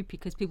 It's more creepy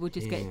because people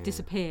just get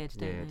disappeared,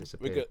 don't they?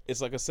 disappeared. Because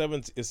it's like it's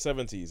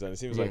 70s, and it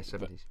seems like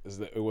 70s.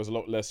 it was a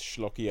lot less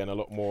schlocky and a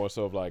lot more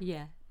sort of like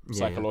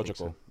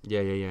psychological.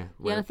 Yeah. Yeah,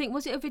 and I think,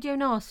 was it a Video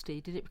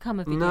Nasty? Did it become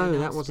a Video No,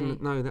 Nasty?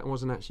 that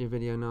wasn't actually a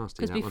Video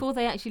Nasty. Because before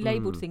they actually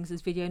labelled things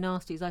as Video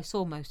Nasties, I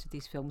saw most of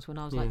these films when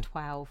I was like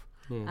 12.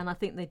 Yeah. And I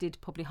think they did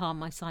probably harm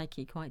my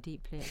psyche quite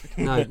deeply at the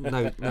time.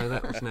 No,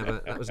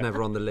 that was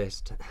never on the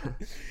list.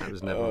 That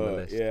was never on the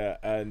list. Yeah,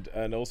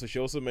 and also she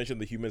also mentioned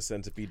the Human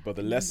Centipede, but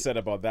the less said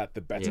about that, the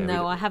better.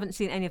 No, I haven't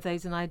seen any of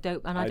those, and I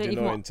don't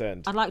even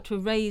intend. I'd like to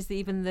erase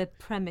even the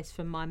premise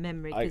from my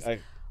memory, because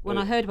when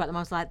I heard about them, I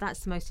was like, that's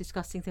the most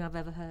disgusting thing I've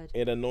ever heard.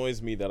 It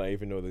annoys me that I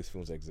even know these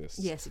films exist.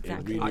 Yes,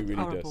 exactly. It really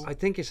horrible. does. I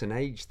think it's an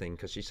age thing,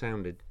 because she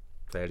sounded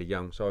fairly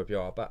young. Sorry if you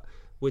are, but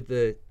with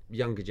the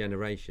younger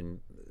generation,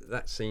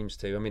 that seems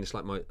to. I mean, it's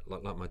like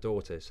my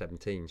daughter,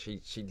 17.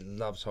 She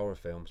loves horror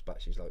films,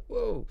 but she's like,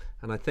 whoa.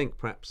 And I think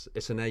perhaps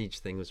it's an age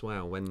thing as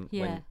well. When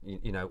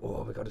you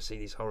know, we've got to see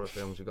these horror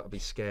films. We've got to be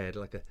scared,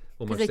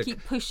 because they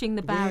keep pushing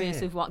the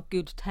barriers of what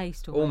good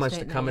taste. Almost a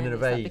don't they? coming And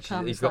of it's age.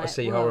 becomes You've got to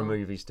see whoa. horror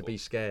movies to be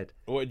scared.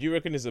 What do you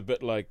reckon is a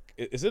bit like?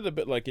 Is it a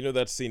bit like, you know,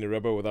 that scene in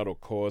Rebel Without a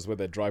Cause where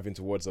they're driving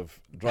towards a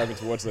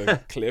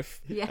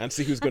cliff and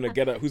see who's gonna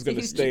get out, who's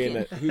gonna stay in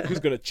it, who's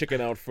gonna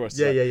chicken out first?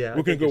 Yeah.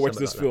 We're gonna go watch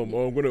this like film.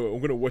 I'm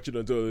gonna watch it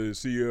until I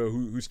see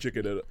who's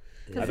chicken it.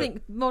 I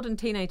think modern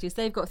teenagers,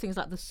 they've got things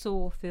like the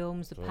Saw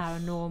films, the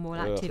paranormal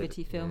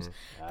activity films.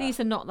 These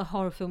are not the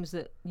horror films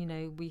that, you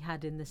know, we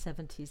had in the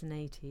 70s and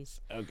 80s.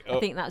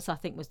 I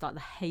think was like the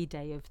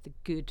heyday of the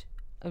good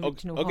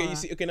original horror. You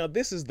see, now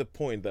this is the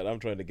point that I'm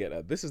trying to get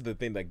at. This is the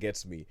thing that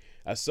gets me.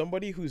 As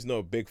somebody who's not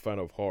a big fan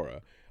of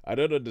horror, I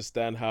don't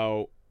understand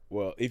how,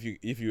 well, if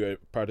you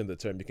pardon the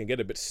term, you can get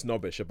a bit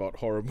snobbish about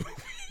horror movies.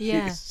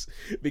 Yeah.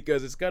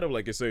 Because it's kind of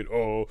like you're saying,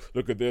 oh,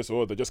 look at this,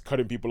 they're just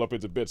cutting people up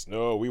into bits.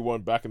 No, we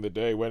weren't back in the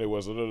day when it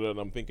was, and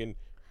I'm thinking,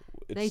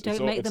 they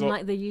don't make them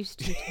like they used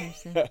to,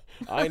 Tyson.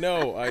 I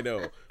know.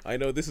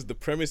 This is the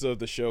premise of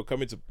the show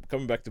coming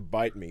back to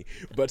bite me.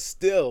 But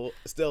still,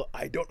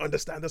 I don't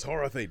understand this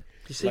horror thing.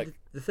 You see,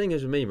 the thing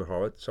is with me with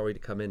horror, sorry to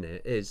come in here,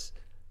 is,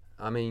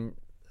 I mean,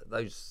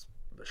 those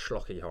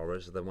schlocky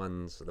horrors are the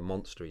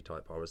monstery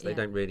type horrors. They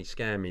don't really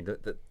scare me.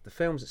 The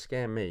films that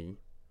scare me,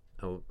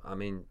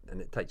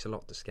 and it takes a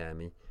lot to scare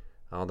me,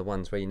 are the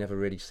ones where you never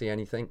really see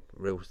anything.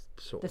 Real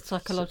sort of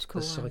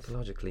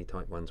psychologically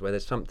type ones where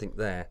there's something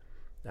there.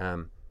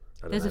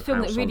 There's a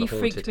film that really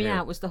freaked me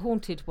out, was the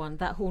haunted one,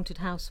 that haunted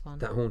house one.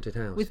 That haunted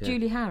house with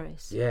Julie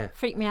Harris. Yeah,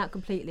 freaked me out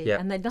completely. Yeah,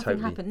 and then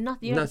nothing happened.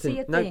 You don't see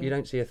a thing. No, you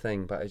don't see a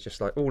thing. But it's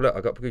just like, oh look, I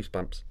got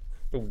goosebumps.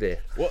 Oh dear.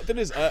 Well, that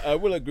is, I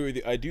will agree with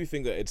you. I do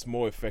think that it's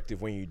more effective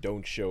when you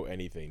don't show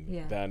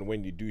anything than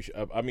when you do.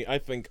 I mean, I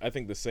think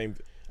the same.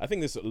 I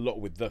think there's a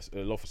lot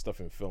of stuff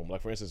in film.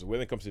 Like, for instance,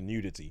 when it comes to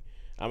nudity,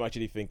 I'm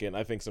actually thinking,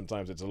 I think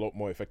sometimes it's a lot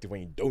more effective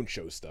when you don't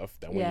show stuff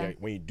than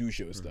when you do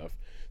show stuff.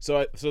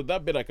 So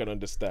that bit I can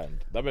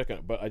understand. But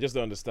I just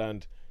don't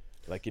understand,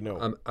 like, you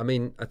know. I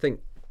mean, I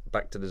think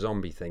back to the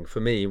zombie thing. For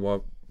me, why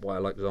I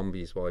like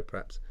zombies, why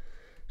perhaps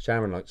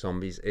Sharon likes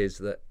zombies, is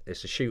that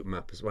it's a shoot 'em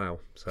up as well.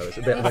 So it's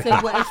a bit like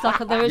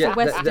there is a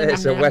western.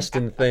 It's a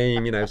western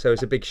theme, you know. So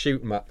it's a big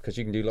shoot 'em up because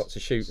you can do lots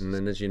of shooting.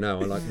 And as you know,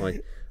 I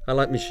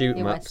like my shoot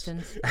 'em ups.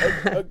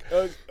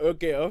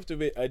 Okay, I have to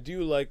admit, I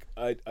do like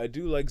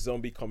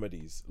zombie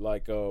comedies,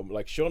 like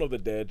Shaun of the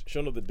Dead,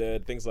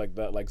 things like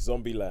that, like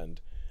Zombieland.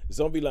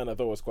 Zombieland I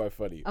thought was quite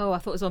funny. Oh, I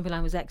thought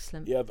Zombieland was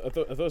excellent. Yeah, I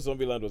thought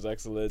Zombieland was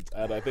excellent,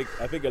 and I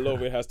think a lot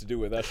of it has to do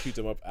with that shoot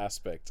 'em up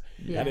aspect.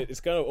 Yeah. And it's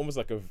kind of almost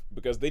like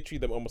because they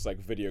treat them almost like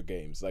video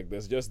games. Like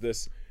there's just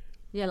this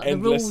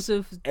endless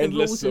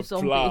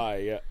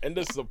supply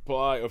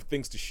of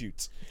things to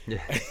shoot.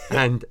 Yeah,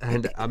 and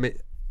I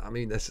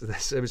mean,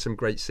 there was some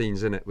great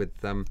scenes in it with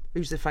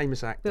who's the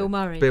famous actor? Bill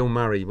Murray. Bill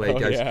Murray, where he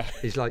goes,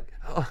 he's like,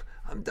 oh,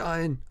 I'm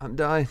dying.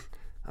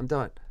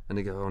 And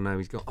they go, oh no,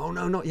 he's gone. Oh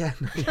no, not yet.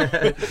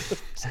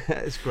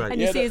 It's great.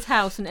 And you see his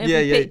house, and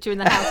every picture in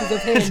the house is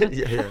of him.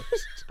 yeah.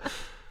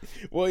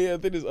 Well, yeah, I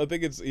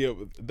think it's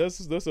those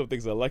sort of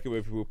things I like it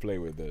when people play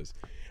with those.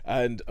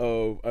 And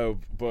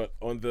but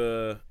I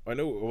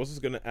know I was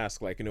just gonna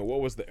ask, like, you know, what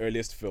was the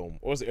earliest film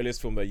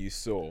that you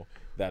saw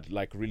that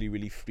like really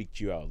really freaked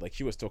you out? Like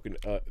she was talking.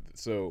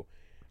 So,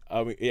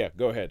 I mean, yeah,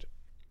 go ahead.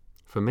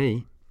 For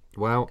me,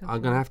 well,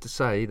 I'm gonna have to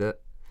say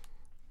that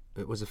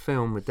it was a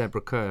film with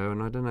Deborah Kerr,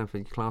 and I don't know if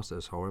you class it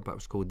as horror, but it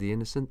was called The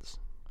Innocents,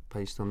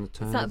 based on the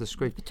Turn of the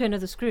Screw. The Turn of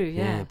the Screw,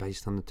 yeah. Yeah,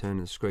 based on the Turn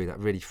of the Screw. That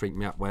really freaked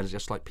me out. Where it's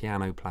just like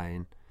piano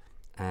playing,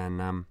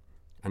 and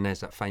there's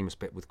that famous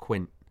bit with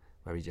Quint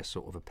where he just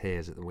sort of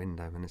appears at the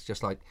window, and it's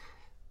just like,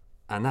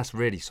 and that's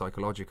really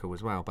psychological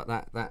as well. But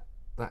that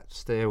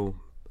still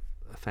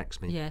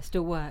affects me. Yeah,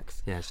 still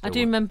works. Yeah, I still do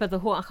works. remember I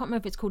can't remember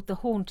if it's called The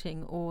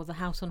Haunting or The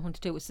House on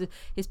Haunted Hill.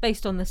 It's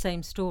based on the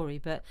same story,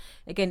 but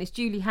again, it's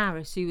Julie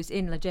Harris who was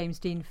in the James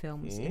Dean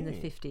films in the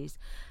 50s,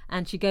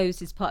 and she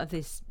goes as part of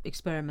this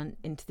experiment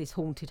into this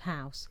haunted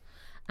house,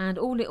 and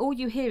all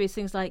you hear is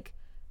things like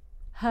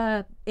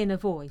her inner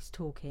voice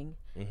talking,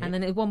 and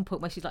then at one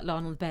point where she's like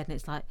lying on the bed, and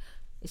it's like,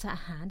 is that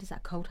a hand? Is that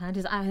a cold hand?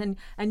 Is that,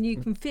 and you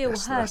can feel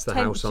That's tension. the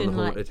house on the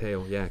like, haunted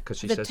hill, yeah, because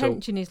she the says,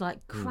 tension is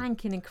like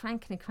cranking and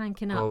cranking and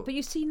cranking up, Oh. but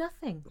you see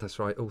nothing. that's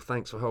right, oh,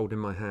 thanks for holding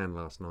my hand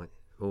last night.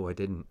 Oh, I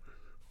didn't,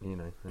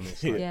 and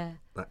it's like Yeah.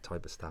 that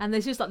type of stuff. And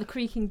there's just like the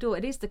creaking door.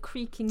 It is the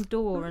creaking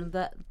door and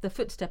the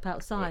footstep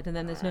outside, and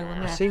then there's no one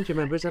I there. seem to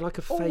remember, is there like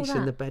a All face in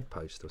that. the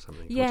bedpost or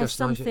something? Yeah, or just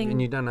nice- something-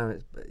 and you don't know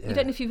it. But yeah. You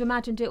don't know if you've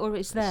imagined it or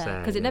it's there, there,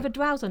 because it yeah. never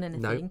dwells on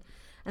anything. Nope.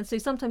 And so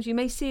sometimes you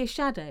may see a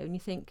shadow and you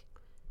think,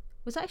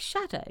 was that a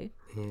shadow?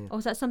 Yeah. Or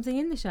was that something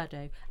in the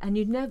shadow? And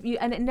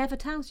and it never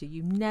tells you.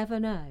 You never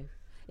know.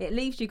 It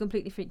leaves you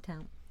completely freaked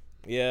out.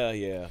 Yeah.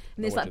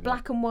 And it's like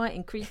black and white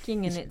and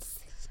creaking, and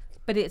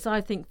but it's,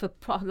 I think, for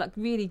like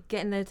really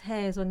getting those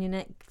hairs on your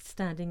neck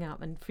standing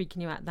up and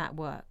freaking you out, that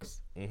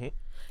works. Mm-hmm.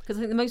 Because I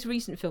think the most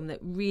recent film that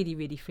really,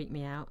 really freaked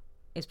me out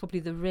is probably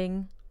The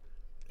Ring.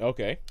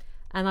 Okay.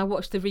 And I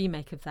watched the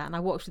remake of that, and I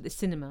watched it at the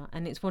cinema,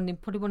 and it's probably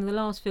one of the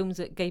last films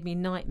that gave me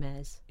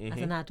nightmares as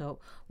an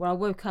adult, where I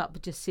woke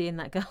up just seeing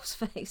that girl's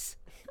face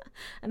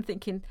and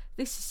thinking,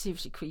 this is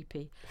seriously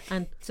creepy.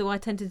 And so I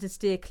tended to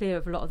steer clear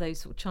of a lot of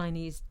those sort of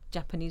Chinese,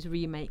 Japanese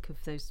remake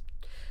of those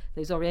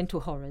Oriental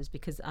horrors,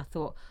 because I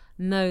thought,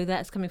 no,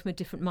 that's coming from a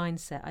different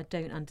mindset. I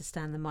don't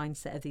understand the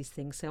mindset of these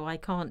things, so I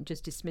can't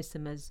just dismiss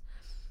them as,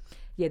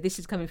 yeah, this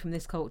is coming from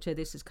this culture,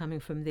 this is coming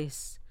from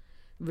this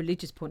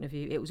religious point of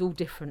view. It was all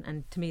different,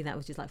 and to me that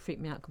was just like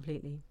freaked me out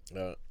completely.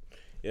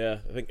 Yeah,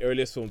 I think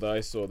earliest film that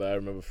I saw that I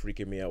remember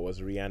freaking me out was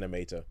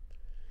Reanimator.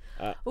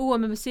 Oh, I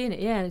remember seeing it,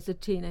 yeah, as a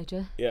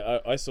teenager. Yeah,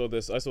 I saw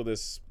this. I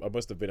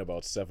must have been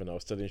about 7. I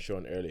was telling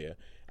Sean earlier,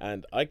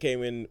 and I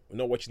came in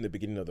not watching the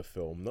beginning of the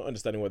film, not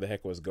understanding what the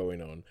heck was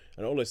going on,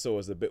 and all I saw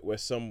was the bit where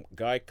some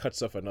guy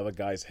cuts off another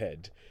guy's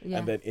head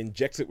and then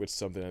injects it with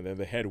something, and then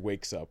the head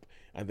wakes up,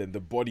 and then the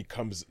body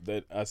comes.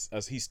 That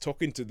as he's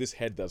talking to this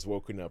head that's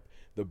woken up,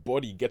 the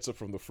body gets up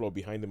from the floor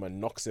behind him and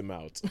knocks him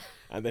out,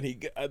 and then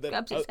and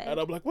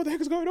I'm like, what the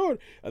heck is going on?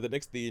 And the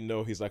next thing you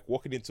know, he's like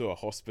walking into a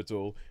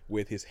hospital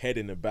with his head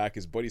in the back,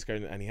 his body's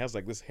carrying, and he has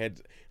like this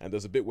head, and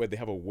there's a bit where they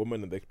have a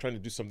woman and they're trying to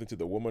do something to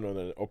the woman on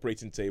an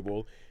operating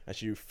table, and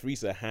she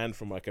frees her hand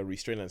from like a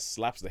restraint and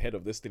slaps the head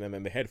of this thing, and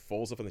then the head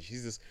falls off, and then she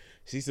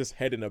sees this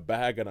head in a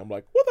bag, and I'm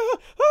like, what the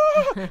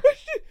hell?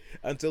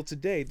 Until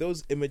today,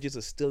 those images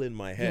are still in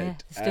my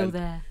head. Yeah, still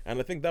there. And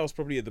I think that was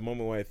probably at the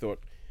moment where I thought,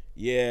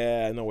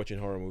 yeah, I'm not watching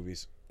horror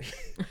movies.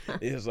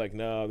 It's like,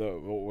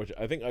 no,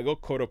 I think I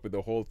got caught up with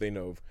the whole thing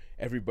of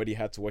everybody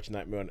had to watch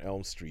Nightmare on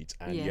Elm Street,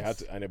 and you had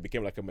to, and it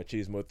became like a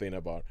machismo thing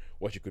about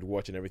what you could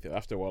watch and everything.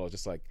 After a while, I was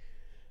just like,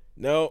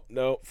 no,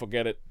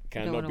 forget it.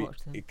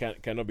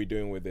 Cannot be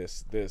doing with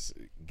this. Just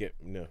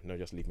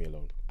leave me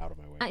alone, out of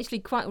my way. Actually,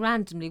 quite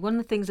randomly, one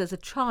of the things as a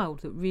child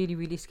that really,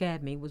 really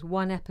scared me was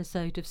one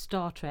episode of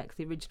Star Trek,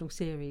 the original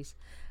series,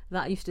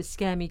 that used to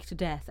scare me to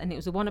death, and it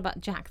was the one about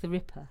Jack the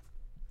Ripper.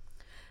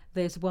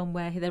 There's one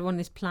where they're on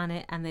this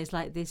planet, and there's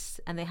like this,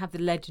 and they have the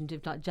legend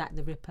of like Jack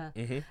the Ripper,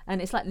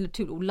 and it's like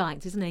two little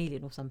lights. It's an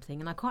alien or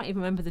something, and I can't even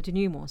remember the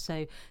denouement.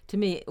 So to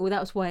me, that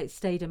was why it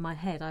stayed in my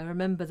head. I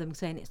remember them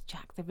saying it's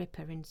Jack the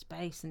Ripper in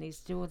space, and he's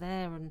still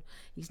there, and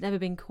he's never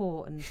been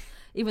caught. And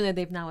even though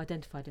they've now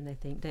identified him, they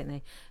think, don't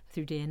they,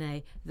 through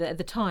DNA? At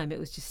the time, it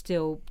was just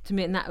still to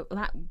me, and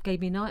that gave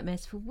me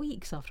nightmares for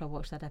weeks after I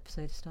watched that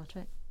episode of Star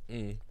Trek.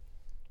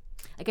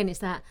 Again, it's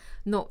that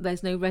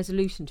there's no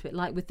resolution to it.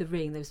 Like with The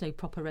Ring, there was no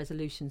proper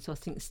resolution. So I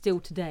think still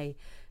today,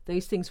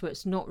 those things where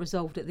it's not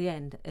resolved at the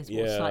end is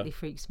what slightly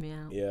freaks me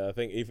out. Yeah, I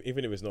think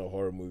even if it's not a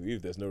horror movie,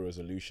 if there's no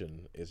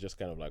resolution, it's just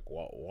kind of like,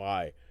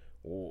 why?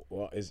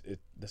 What is it?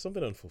 There's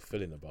something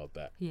unfulfilling about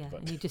that. Yeah,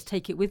 and you just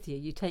take it with you.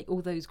 You take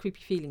all those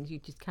creepy feelings, you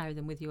just carry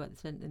them with you at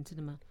the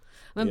cinema.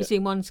 I remember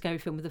seeing one scary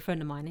film with a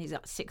friend of mine. He's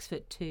like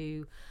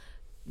 6'2",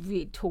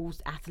 really tall,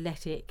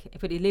 athletic,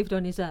 but he lived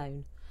on his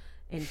own.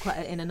 In a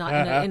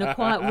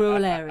quiet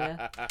rural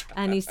area,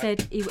 and he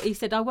said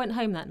I went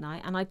home that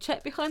night and I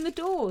checked behind the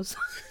doors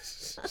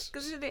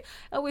because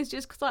I was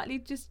just slightly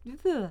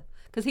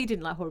because he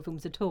didn't like horror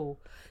films at all,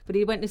 but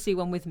he went to see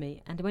one with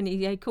me, and when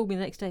he called me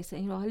the next day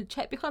saying, I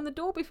checked behind the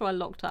door before I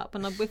locked up,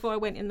 and before I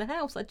went in the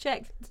house I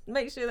checked to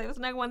make sure there was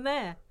no one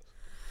there.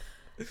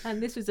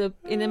 And this was a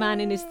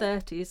man in his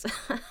 30s.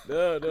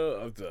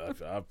 No,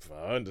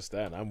 I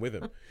understand. I'm with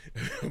him.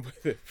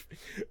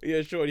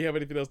 Yeah, sure. Do you have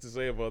anything else to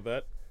say about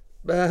that?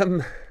 As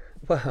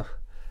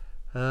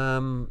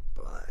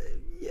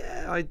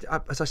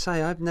I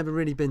say, I've never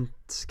really been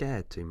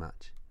scared too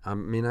much. I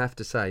mean, I have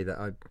to say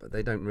that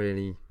they don't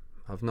really.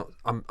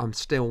 I'm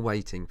still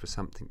waiting for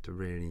something to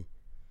really,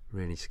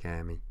 really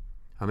scare me.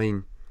 I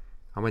mean,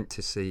 I went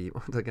to see.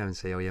 What did I go and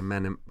see? Oh yeah,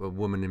 A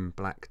Woman in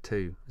Black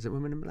 2. Is it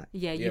Woman in Black?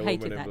 Yeah, you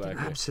hated Woman in that, Black.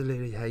 didn't you?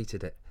 Absolutely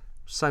hated it.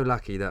 So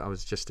lucky that I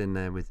was just in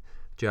there with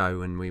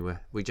Joe, and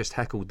we just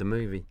heckled the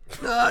movie.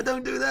 No,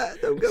 don't do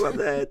that. Don't go up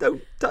there.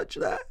 Don't touch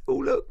that. Oh,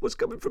 look, what's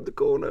coming from the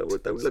corner.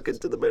 Don't look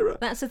into the mirror.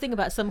 That's the thing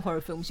about some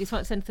horror films. You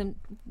start saying to them,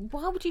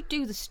 why would you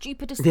do the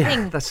stupidest Yeah,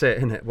 thing? that's it,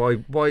 isn't it?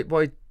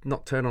 Why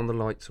not turn on the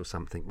lights or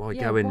something? Why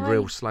Yeah, go in why-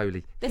 real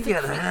slowly? There's You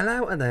a get the hell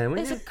out of there,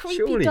 wouldn't There's you? a creepy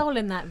Surely. doll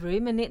in that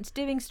room and it's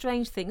doing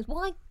strange things.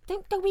 Why?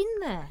 Don't go in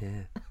there.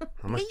 Yeah,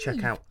 I must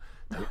check out.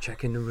 Don't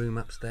check in the room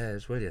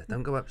upstairs, will you?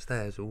 Don't go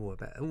upstairs. Oh,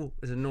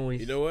 there's a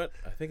noise. You know what?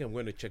 I think I'm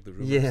going to check the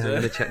room. Yeah, I'm upstairs.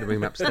 going to check the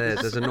room upstairs.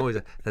 There's a noise.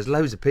 There's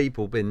loads of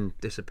people been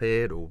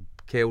disappeared or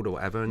killed or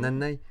whatever, and then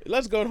they.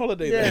 Let's go on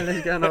holiday. Yeah, then.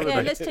 let's go on holiday.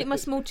 Yeah, let's take my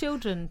small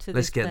children to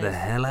Let's this get the place.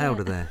 hell out Yeah.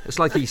 of there. It's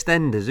like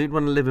EastEnders. Who'd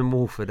want to live in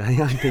Walford?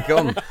 Eh? I'd be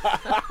gone.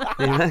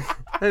 You know?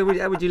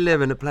 How would you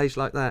live in a place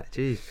like that?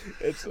 Jeez.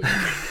 It's,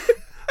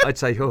 I'd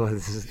say, don't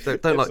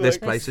like this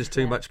like- place. There's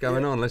too much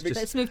going on. Let's just.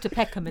 Let's move to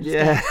Peckham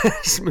instead. Yeah,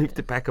 let's move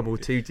to Peckham or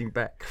Tooting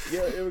Beck.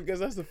 yeah, because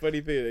that's the funny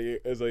thing,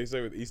 as I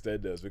say with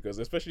EastEnders, because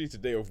especially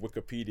today with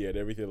Wikipedia and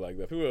everything like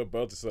that, people are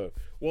about to say,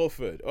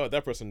 Walford, oh,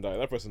 that person died,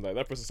 that person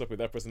slept with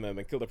that person and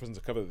then killed that person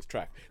to cover the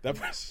track. That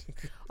person.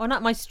 On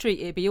up my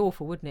street, it'd be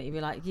awful, wouldn't it? You'd be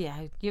like, yeah,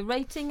 your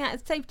rating,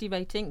 at safety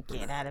rating,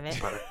 get out of it.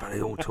 But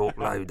they all talk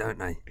low, don't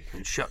they?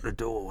 And shut the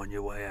door on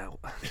your way out.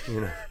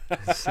 You know.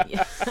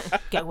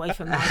 Get away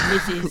from my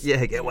missus.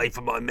 Yeah, get away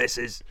from my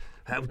missus.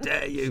 How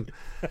dare you?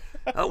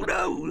 Oh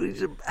no!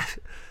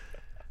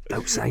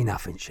 Don't say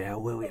nothing,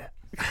 Shell, will you?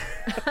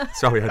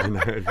 Sorry, I don't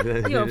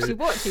know. You obviously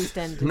watch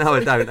EastEnders. No,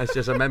 I don't.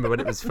 I remember when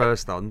it was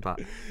first on, but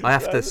I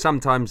have to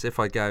sometimes if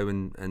I go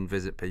and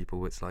visit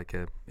people, it's like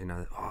I've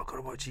got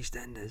to watch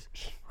EastEnders.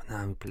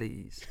 No,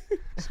 please.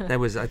 There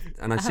was, and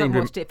I I seem haven't to.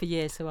 watched it for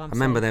years, so I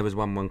remember there was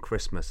one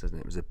Christmas, and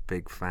it was a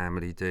big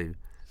family do,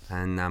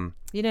 and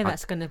You know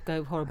that's going to go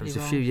it horribly was a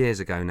wrong. few years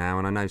ago now,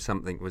 and I know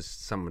somebody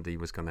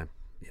was going to,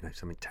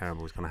 something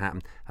terrible was going to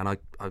happen, and I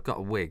got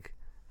a wig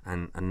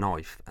and a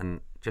knife,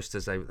 and just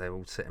as they were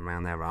all sitting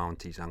around there,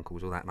 aunties,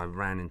 uncles, all that, and I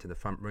ran into the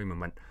front room and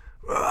went,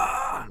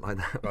 "Rah!" like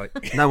that,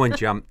 right? No one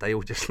jumped. They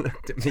all just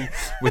looked at me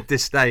with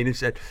disdain and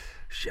said,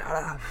 "Shut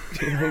up."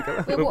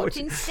 We're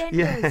watching EastEnders.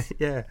 Yeah,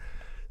 yeah.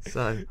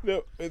 So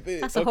No,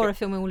 That's a horror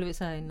film in all of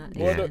its own. That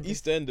Well, Yeah. no,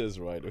 EastEnders,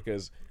 right?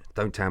 Because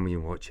don't tell me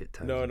you watch it,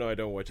 Tony. no, I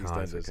don't watch Oh,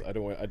 it's EastEnders.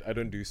 okay. I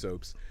don't do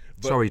soaps.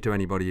 But, Sorry to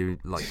anybody who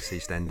likes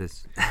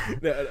EastEnders.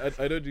 No,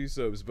 I don't do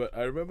soaps. But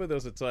I remember there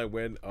was a time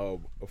when a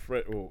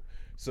friend,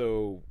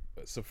 so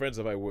some friends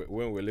of I when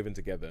we were living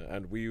together,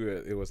 and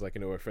it was like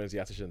our friends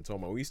Yatish and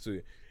Tom, and we used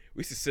to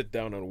sit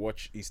down and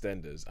watch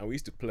EastEnders, and we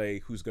used to play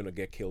who's gonna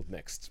get killed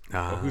next, or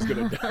who's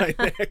gonna die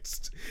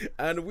next,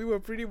 and we were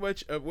pretty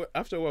much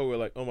after a while we were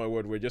like, oh my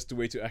word, we're just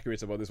way too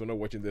accurate about this. We're not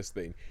watching this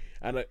thing,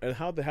 and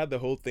how they had the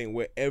whole thing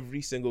where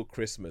every single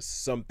Christmas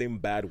something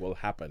bad will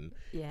happen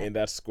Yeah. in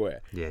that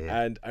square. Yeah,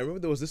 yeah. And I remember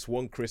there was this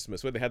one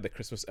Christmas where they had the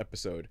Christmas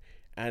episode,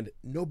 and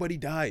nobody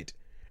died.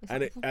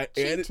 And it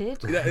cheated.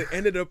 it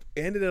ended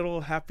it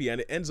all happy,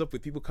 and it ends up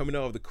with people coming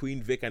out of the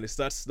Queen Vic, and it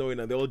starts snowing,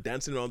 and they're all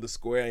dancing around the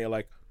square, and you're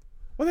like,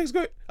 what the heck's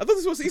going? I thought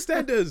this was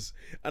EastEnders.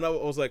 And I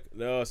was like,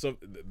 no,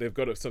 they've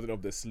got something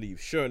up their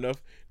sleeve. Sure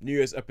enough, New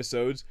Year's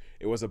episodes,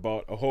 it was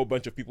about a whole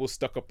bunch of people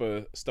stuck up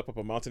a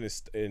mountain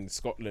in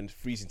Scotland,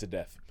 freezing to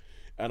death.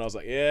 And I was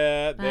like,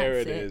 yeah, there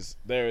That's it it. is.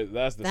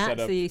 That's the That's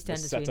setup, the the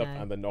EastEnders we setup,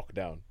 know. and the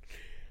knockdown.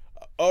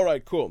 All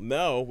right, cool.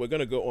 Now we're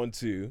gonna go on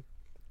to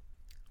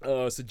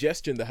a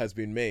suggestion that has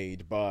been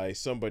made by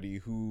somebody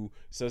who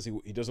says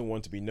he doesn't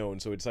want to be known,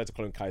 so we decided to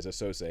call him Kaiser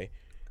Sose.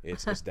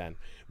 It's Dan,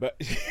 but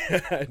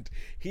and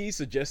he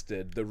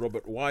suggested the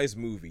Robert Wise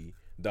movie,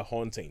 The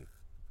Haunting.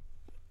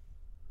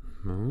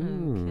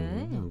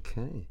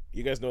 Okay.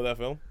 You guys know that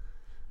film?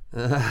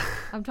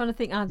 I'm trying to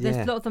think. There's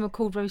Yeah. a lot of them are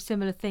called very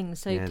similar things.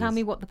 So Yeah, tell me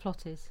there's- what the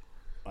plot is.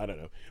 I don't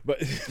know, but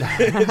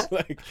it's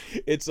like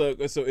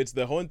so it's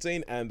The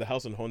Haunting and The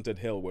House on Haunted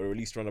Hill were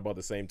released around about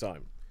the same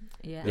time.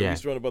 Yeah. Yeah.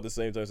 Released around about the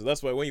same time, so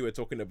that's why when you were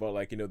talking about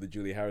the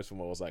Julie Harris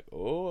film, I was like,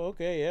 oh,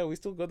 okay, yeah, we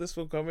still got this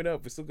film coming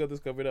up.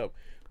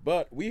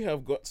 But we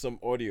have got some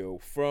audio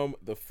from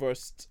the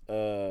first,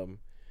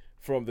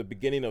 from the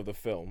beginning of the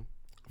film.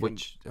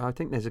 Which I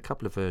think there's a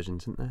couple of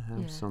versions, isn't there?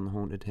 House Yeah. on the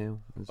Haunted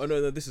Hill. Oh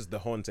no, this is The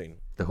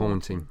Haunting. The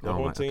Haunting. The Oh,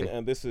 right, Haunting, okay.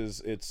 and it's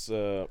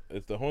The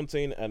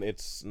Haunting, and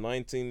it's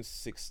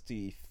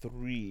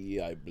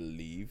 1963, I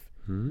believe.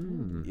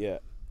 Yeah,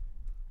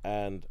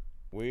 and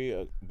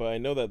but I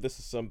know that this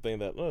is something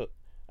that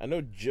I know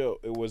Joe.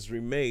 It was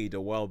remade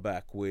a while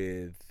back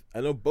with.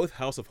 I know both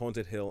House of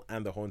Haunted Hill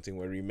and The Haunting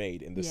were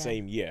remade in the Yeah.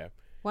 same year.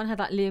 One had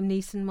like Liam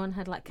Neeson. One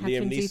had like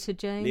Catherine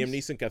Zeta-Jones. Liam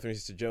Neeson, Catherine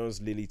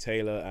Zeta-Jones, Lily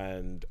Taylor,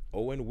 and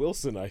Owen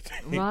Wilson, I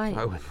think. Right.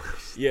 Oh,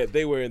 Yeah,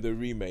 they were in the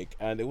remake,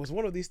 and it was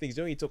one of these things.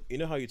 You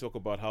know how you talk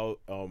about how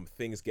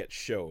things get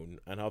shown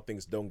and how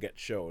things don't get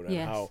shown, and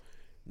Yes. how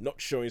not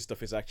showing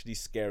stuff is actually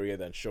scarier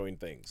than showing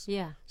things.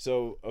 Yeah.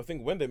 So I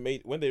think when they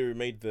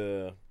remade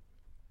the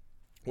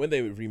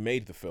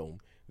film,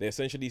 they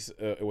essentially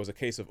it was a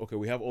case of, okay,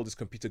 we have all this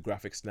computer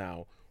graphics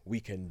now, we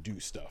can do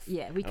stuff.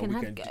 Yeah, we And can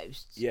have do-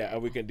 ghosts. yeah,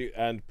 and we can do,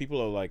 and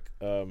people are like,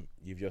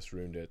 you've just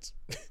ruined it.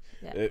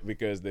 Yeah.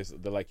 Because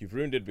they're like, you've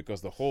ruined it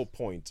because the whole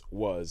point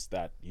was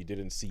that you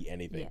didn't see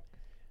anything. Yeah.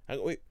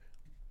 And wait,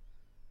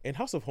 in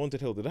House of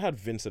Haunted Hill, did that have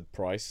Vincent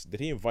Price? Did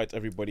he invite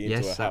everybody into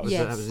a Yes, house?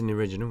 Yes. that was in the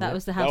original. That yeah.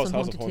 was the That House, was on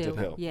House of Haunted, Haunted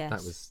Hill. Hill. Yes.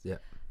 That was, yeah.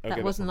 Okay,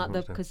 That wasn't like the,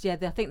 Haunted Hill.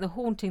 because I think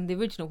the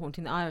original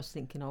haunting that I was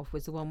thinking of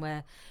was the one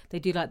where they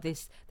do like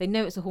this. They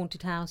know it's a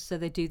haunted house, so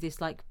they do this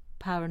like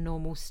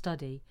paranormal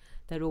study.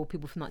 They're all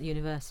people from like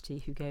university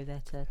who go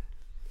there to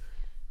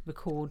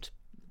record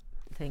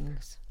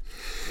things.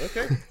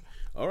 Okay.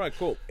 All right,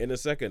 cool. In a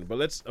second, but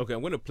I'm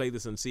going to play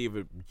this and see if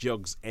it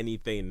jogs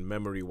anything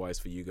memory-wise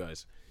for you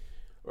guys.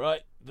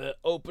 Right, the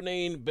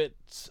opening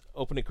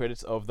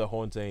credits of The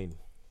Haunting.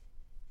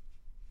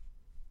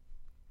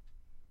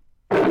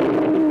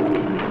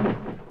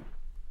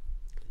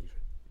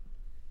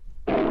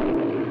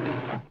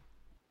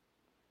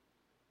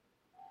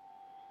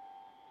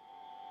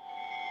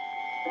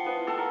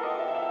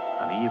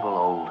 An evil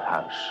old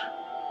house,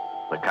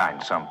 the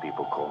kind some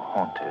people call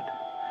haunted,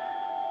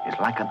 is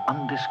like an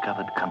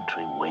undiscovered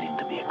country waiting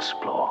to be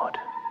explored.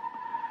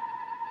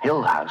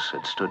 Hill House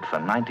had stood for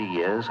 90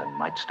 years and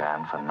might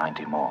stand for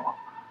 90 more.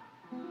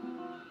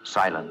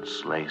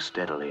 Silence lay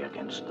steadily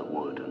against the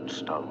wood and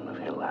stone of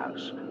Hill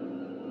House,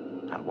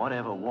 and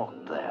whatever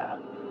walked there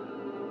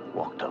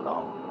walked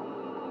alone.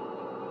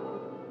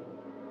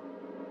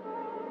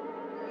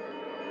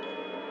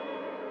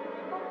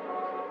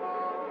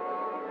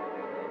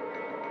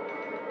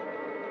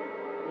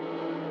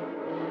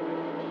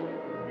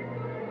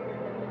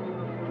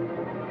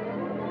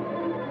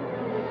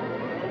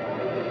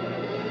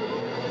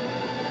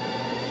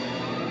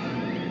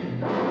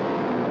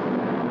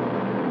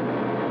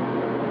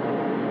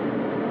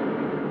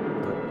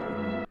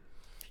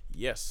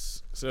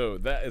 Yes, so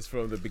that is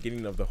from the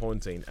beginning of The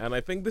Haunting, and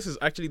I think this is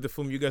actually the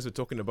film you guys were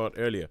talking about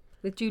earlier.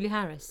 With Julie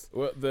Harris.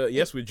 Well,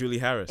 with Julie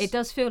Harris. It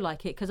does feel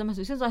like it because as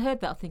soon as I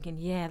heard that, I'm thinking,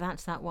 yeah,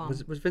 that's that one.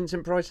 Was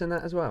Vincent Price in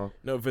that as well?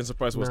 No, Vincent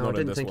Price was No, not I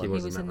didn't in this think one. he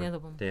was, was in in that the one.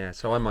 other one. Yeah,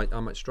 so I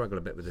might struggle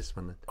a bit with this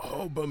one then.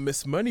 Oh, but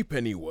Miss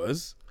Moneypenny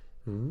was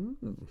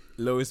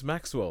Lois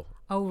Maxwell,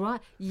 Oh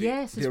right,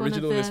 yes, the it's one of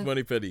original the Miss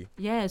Moneypenny.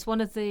 yeah, it's one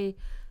of the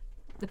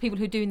people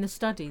who are doing the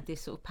study,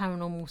 this sort of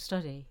paranormal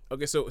study.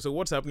 Okay, so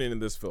what's happening in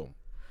this film?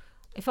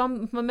 If my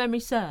memory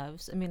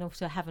serves, I mean,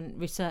 obviously I haven't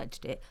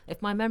researched it. If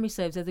my memory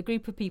serves, there's a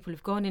group of people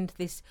who've gone into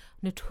this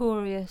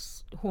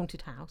notorious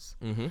haunted house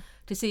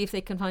to see if they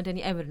can find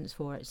any evidence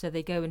for it. So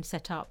they go and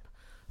set up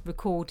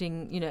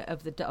recording,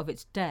 of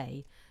its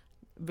day,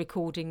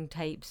 recording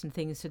tapes and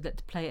things to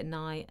play at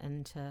night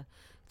and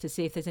to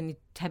see if there's any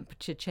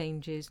temperature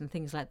changes and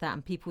things like that.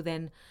 And people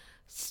then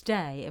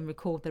stay and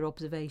record their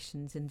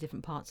observations in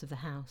different parts of the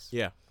house.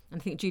 Yeah. And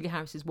I think Julie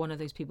Harris is one of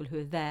those people who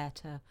are there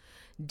to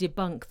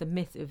debunk the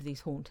myth of these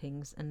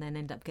hauntings and then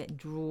end up getting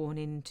drawn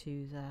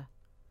into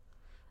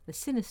the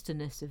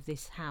sinisterness of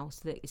this house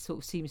that it sort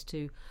of seems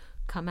to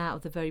come out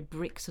of the very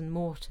bricks and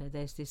mortar.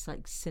 There's this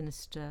like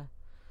sinister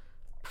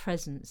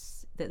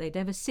presence that they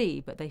never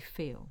see but they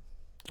feel.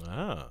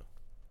 Ah.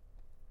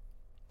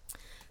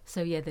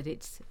 So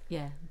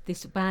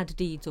this bad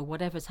deeds or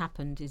whatever's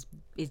happened is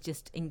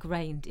just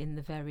ingrained in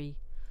the very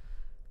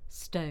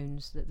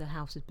stones that the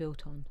house is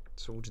built on.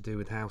 It's all to do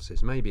with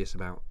houses. Maybe it's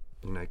about,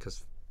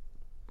 because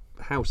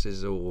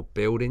houses or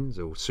buildings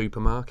or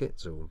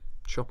supermarkets or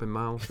shopping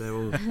malls, they're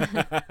all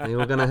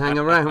going to hang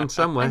around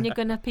somewhere. And you're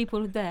going to have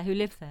people there who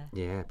live there.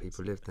 Yeah,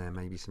 people live there.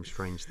 Maybe some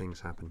strange things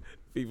happen.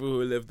 People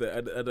who live there,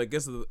 and I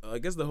guess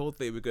the whole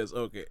thing, because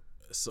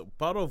so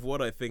part of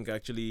what I think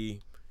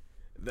actually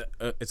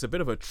it's a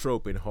bit of a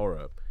trope in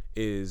horror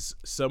is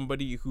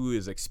somebody who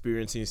is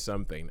experiencing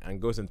something and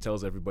goes and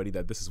tells everybody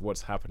that this is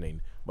what's happening,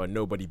 but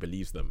nobody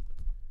believes them.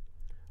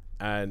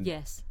 And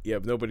yes, yeah,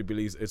 nobody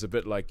believes. It's a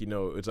bit like,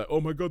 it's like,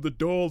 oh my god, the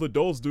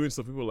doll's doing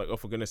stuff. People are like, oh,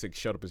 for goodness sake,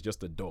 shut up, it's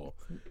just a doll.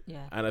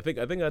 yeah. And I think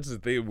that's the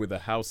thing with the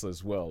house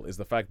as well, is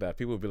the fact that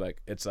people will be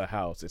like, it's a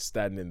house, it's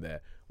standing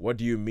there. What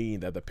do you mean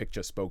that the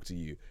picture spoke to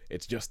you?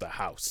 It's just a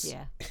house.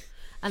 Yeah.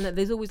 And that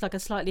there's always like a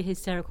slightly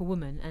hysterical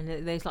woman, and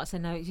there's like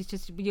saying, no,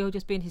 you're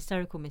just being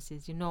hysterical,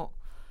 missus.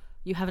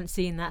 You haven't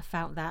seen that,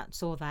 felt that,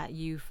 saw that.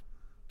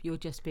 You're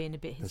just being a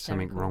bit hysterical. There's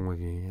something wrong with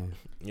you,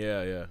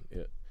 yeah.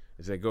 Yeah.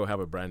 It's like, go have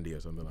a brandy or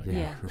something like that.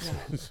 Yeah.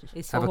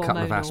 It's Have a couple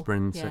of hormonal.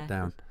 aspirin, Yeah. sit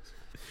down.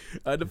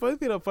 The funny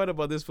thing I find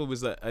about this film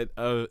is that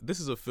this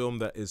is a film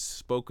that is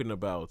spoken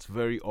about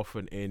very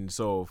often in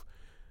sort of,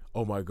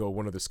 oh my god,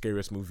 one of the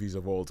scariest movies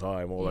of all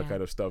time, all that Yeah.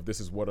 kind of stuff. This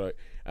is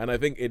and I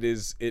think it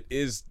is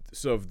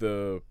sort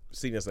of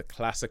seen as a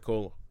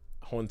classical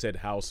haunted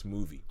house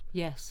movie.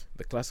 Yes.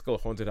 The classical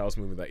haunted house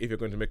movie, that if you're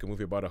going to make a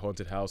movie about a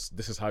haunted house,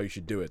 this is how you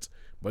should do it.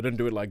 But don't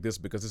do it like this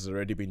because this has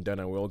already been done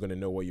and we're all going to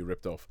know what you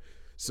ripped off.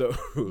 So,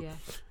 Yeah.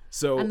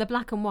 so And the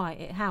black and white,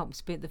 it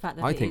helps, but the fact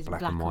that I it think is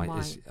black and white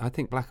is. I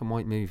think black and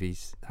white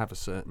movies have a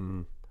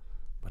certain,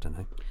 I don't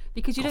know.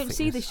 because you don't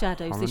see the Gothicness,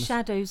 shadows. The horrorness.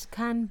 shadows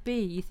can be.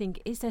 You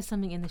think, is there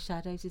something in the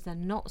shadows? Is there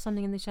not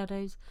something in the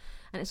shadows?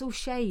 And it's all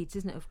shades,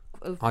 isn't it,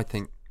 I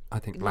think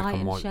black light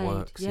and and white shade,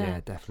 works. yeah. Yeah,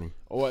 definitely.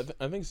 Oh,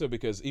 I think so,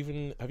 because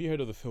even, have you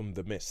heard of the film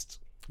The Mist?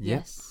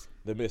 Yes.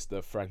 The Mist,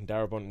 the Frank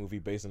Darabont movie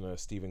based on a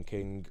Stephen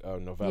King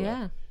novella.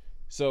 Yeah.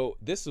 So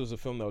this was a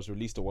film that was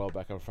released a while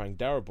back on Frank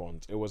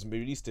Darabont. It was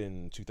released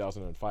in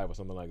 2005 or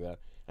something like that,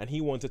 and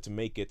he wanted to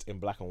make it in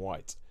black and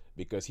white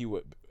because he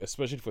would,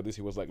 especially for this,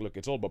 he was like, look,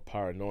 it's all about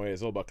paranoia,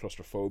 it's all about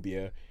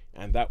claustrophobia,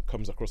 and that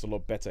comes across a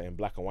lot better in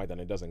black and white than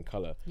it does in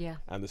color. Yeah.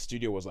 And the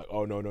studio was like,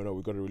 oh no,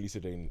 we got to release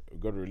it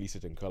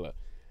in color.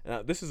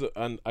 Now this is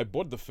and I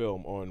bought the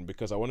film on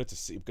because I wanted to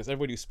see, because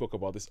everybody spoke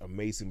about this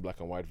amazing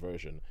black and white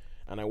version,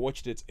 and I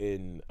watched it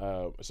in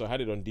so I had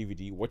it on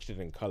DVD, watched it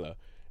in color,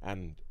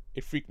 and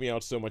it freaked me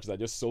out so much that I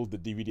just sold the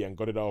DVD and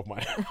got it out of my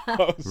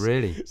house.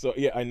 Really? So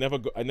yeah, I never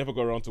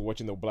got around to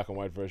watching the black and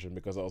white version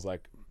because I was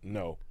like,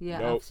 no,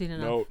 I've seen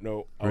enough.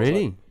 no. I was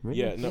Really? like, Really?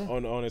 yeah, no.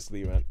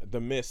 Honestly, man,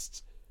 The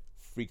Mist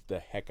freaked the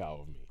heck out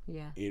of me.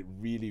 Yeah. It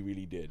really,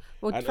 really did.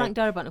 Well, And- Frank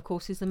Darabont, of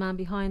course, is the man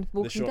behind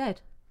Walking short-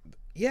 Dead.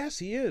 Yes,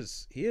 he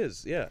is.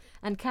 Yeah.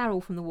 And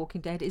Carol from The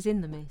Walking Dead is in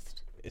The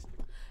Mist. It's-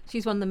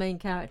 She's one of the main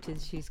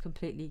characters. She's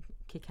completely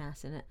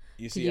kick-ass in it,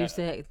 You to see, use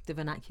the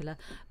vernacular.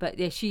 But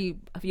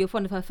yeah,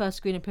 one of her first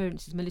screen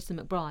appearances, Melissa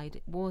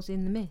McBride, was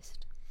in The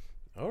Mist.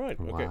 All right.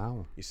 Okay.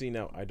 Wow. You see,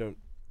 now I don't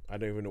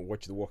even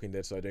watch The Walking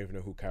Dead, so I don't even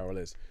know who Carol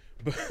is.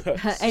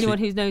 But Anyone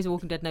who knows The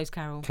Walking Dead knows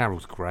Carol.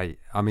 Carol's great.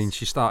 I mean,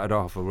 she started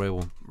off a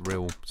real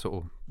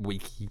sort of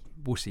weaky,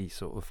 wussy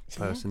sort of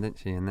person, didn't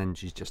she? And then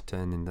she's just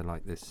turned into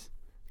like this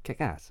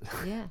kick-ass.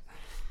 Yeah.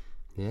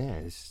 Yeah.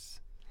 It's,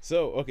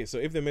 so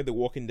if they made The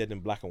Walking Dead in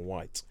black and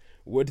white,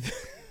 would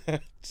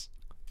that...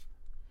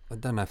 I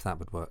don't know if that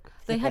would work.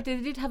 They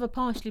did have a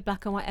partially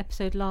black and white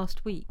episode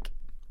last week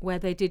where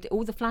they did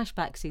all the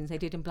flashback scenes they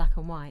did in black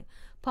and white,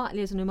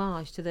 partly as an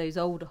homage to those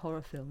older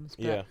horror films.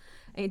 But Yeah.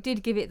 it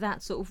did give it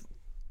that sort of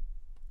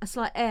a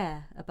slight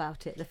air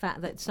about it. The fact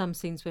that some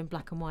scenes were in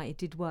black and white, it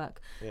did work.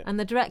 Yeah. And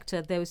the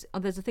director, there's a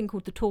thing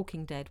called The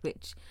Talking Dead,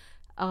 which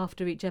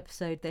after each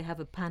episode they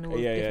have a panel of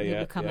different people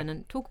who come in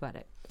and talk about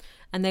it.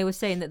 And they were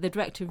saying that the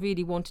director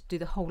really wanted to do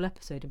the whole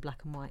episode in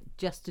black and white,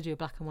 just to do a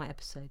black and white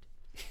episode.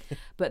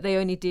 But they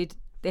only did,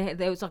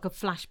 there was like a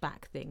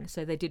flashback thing,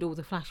 so they did all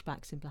the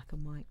flashbacks in black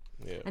and white.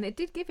 Yeah. And it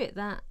did give it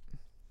that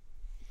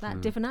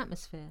different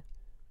atmosphere.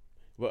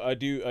 But I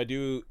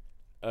do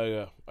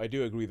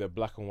agree that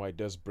black and white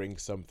does bring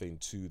something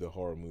to the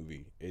horror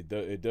movie.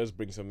 It does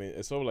bring something.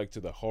 It's sort of like to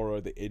the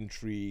horror, the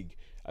intrigue.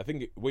 I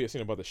think what you're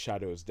saying about the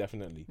shadows,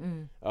 definitely.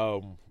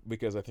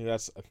 Because I think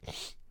that's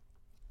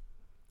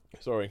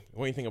sorry,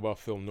 when you think about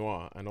film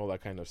noir and all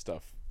that kind of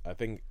stuff, I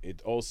think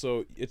it's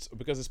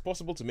because it's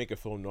possible to make a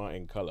film noir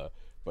in color,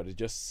 but it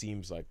just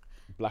seems like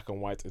black and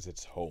white is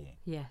its home.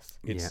 Yes.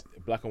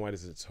 Black and white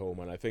is its home,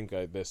 and I think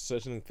there's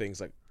certain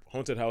things like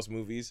haunted house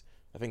movies.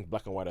 I think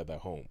black and white are their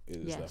home.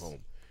 Their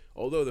home.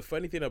 Although the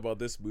funny thing about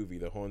this movie,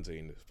 The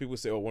Haunting, people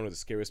say, one of the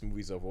scariest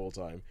movies of all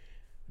time,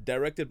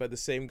 directed by the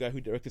same guy who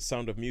directed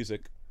Sound of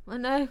Music. I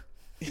know.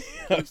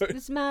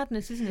 It's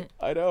madness, isn't it?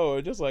 I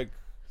know, just like.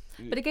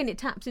 But again, it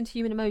taps into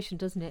human emotion,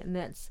 doesn't it? And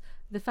that's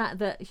the fact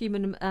that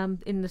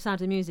in the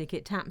Sound of Music,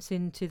 it taps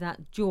into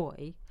that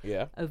joy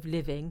of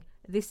living.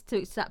 This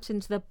taps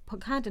into the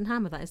hand in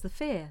hand with that is the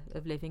fear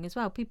of living as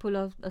well. People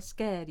are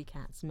scaredy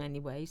cats in many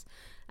ways,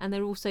 and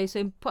they're also, so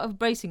in part of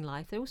embracing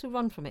life, they also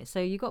run from it. So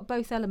you've got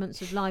both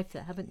elements of life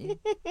there, haven't you?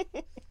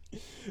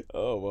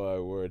 Oh my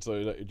word! So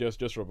like,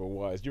 just Robert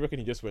Wise, do you reckon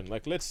he just went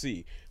like, let's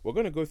see, we're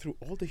gonna go through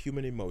all the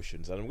human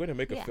emotions, and I'm gonna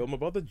make a film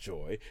about the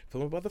joy,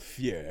 film about the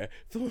fear,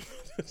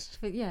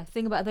 But yeah,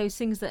 think about those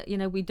things that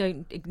we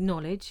don't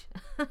acknowledge.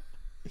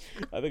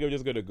 I think I'm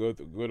just gonna go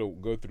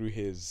through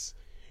his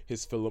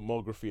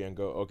filmography and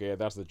go, okay,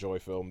 that's the joy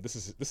film. This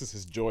is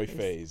his joy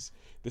phase.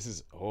 This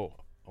is I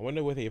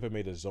wonder whether he ever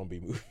made a zombie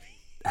movie.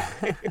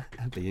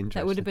 That'd be interesting.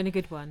 That would have been a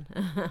good one.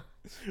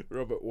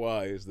 Robert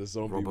Wise, the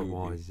zombie movie.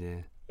 Robert Wise, yeah.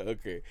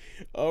 Okay,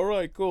 all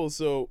right, cool.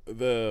 So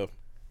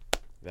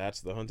that's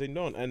The Hunting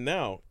Dawn, and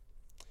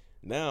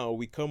now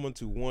we come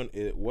onto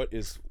what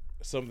is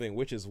something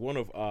which is one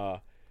of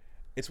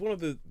it's one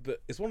of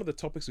the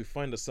topics we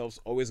find ourselves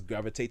always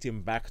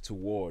gravitating back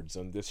towards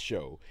on this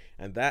show,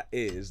 and that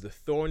is the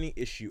thorny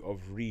issue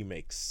of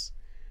remakes.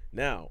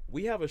 Now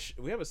we have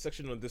a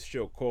section on this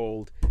show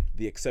called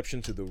The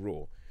Exception to the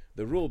Rule.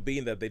 The rule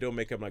being that they don't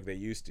make them like they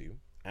used to.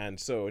 And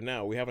so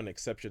now we have an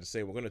exception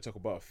saying we're going to talk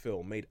about a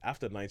film made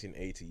after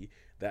 1980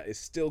 that is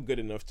still good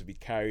enough to be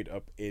carried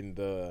up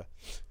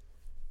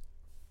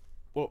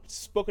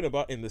spoken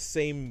about in the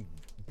same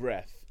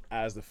breath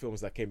as the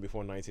films that came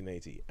before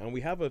 1980. And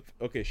we have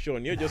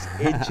Sean, you're just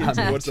inching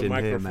towards the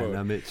microphone.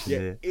 I'm itching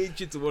here.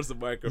 Inching towards the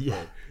microphone.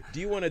 Yeah. Do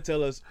you want to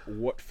tell us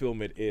what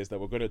film it is that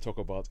we're going to talk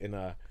about in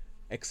our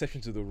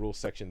exception to the rule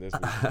section this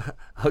week?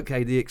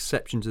 Okay, the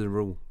exception to the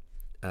rule.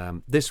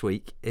 This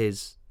week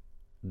is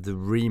the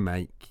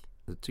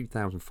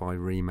 2005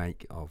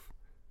 remake of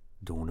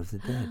Dawn of the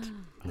Dead.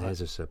 There's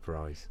a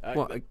surprise.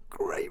 What a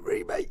great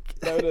remake.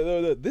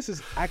 No. This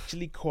is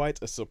actually quite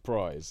a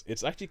surprise.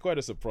 It's actually quite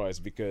a surprise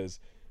because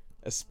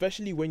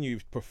especially when you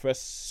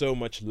profess so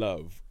much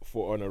love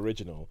for an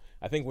original.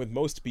 I think with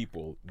most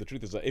people, the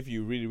truth is that if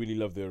you really, really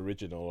love the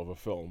original of a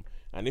film,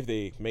 and if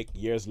they make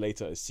years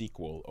later a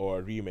sequel or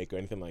a remake or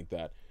anything like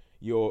that,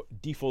 your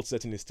default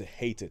setting is to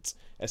hate it.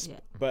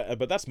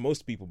 But that's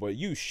most people. But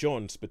you,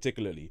 Sean,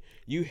 particularly,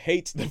 you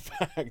hate the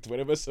fact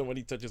whenever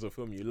somebody touches a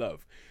film you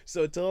love.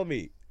 So tell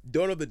me,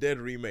 Dawn of the Dead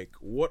remake,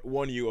 what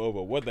won you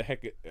over? What the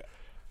heck?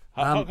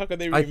 How can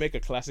they remake a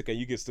classic and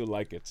you can still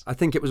like it? I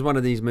think it was one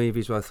of these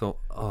movies where I thought,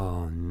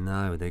 oh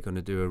no, they're going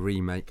to do a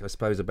remake. I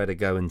suppose I better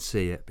go and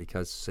see it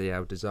because see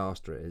how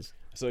disaster it is.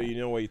 So you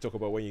know what you talk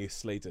about when you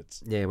slate it.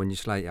 Yeah, when you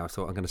slate it, I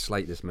thought I'm going to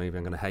slate this movie.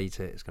 I'm going to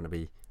hate it. It's going to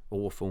be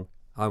awful.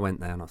 I went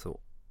there and I thought,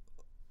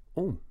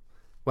 oh,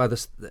 well,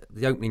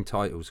 the opening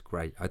title's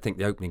great. I think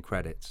the opening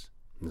credits,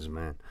 there's a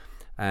man,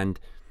 and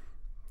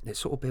it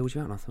sort of builds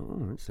you out. And I thought,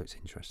 oh, this looks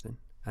interesting.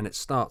 And it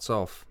starts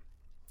off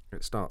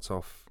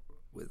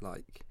with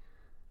like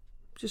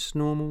just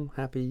normal,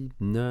 happy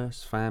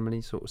nurse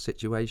family sort of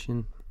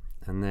situation,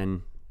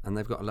 and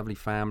they've got a lovely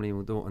family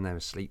with daughter, and they're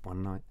asleep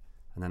one night,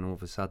 and then all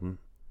of a sudden,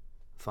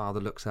 father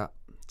looks up,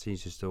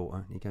 sees his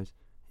daughter, and he goes,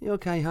 "You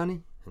okay,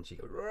 honey?" And she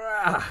goes,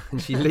 "Rah!"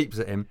 And she leaps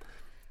at him,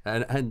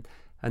 and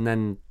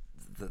then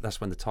that's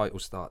when the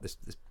titles start.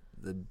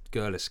 The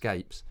girl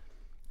escapes,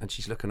 and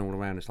she's looking all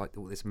around. It's like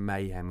all this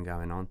mayhem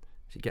going on.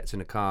 She gets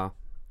in a car.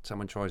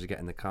 Someone tries to get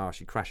in the car.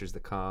 She crashes the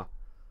car,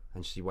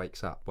 and she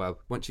wakes up. Well,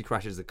 once she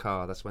crashes the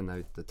car, that's when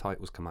the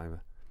titles come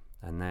over,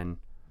 and then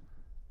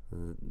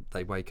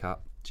they wake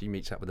up. She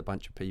meets up with a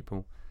bunch of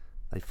people.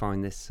 They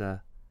find this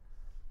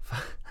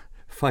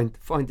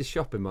find this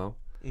shopping mall,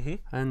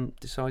 and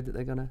decide that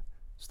they're gonna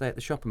stay at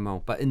the shopping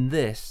mall. But in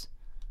this,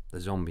 the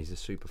zombies are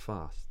super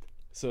fast.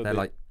 So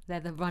they're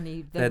the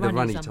runny type. They're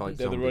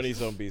the runny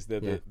zombies.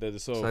 They're the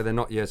sort of. So they're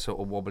not your sort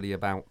of wobbly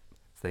about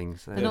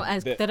things. They're not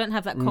as. They don't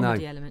have that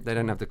comedy element. They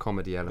don't have the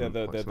comedy element.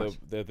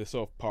 They're the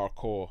sort of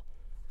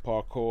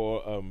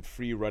parkour,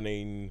 free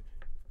running,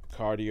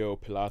 cardio,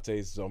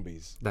 Pilates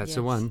zombies. That's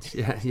the ones.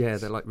 Yeah.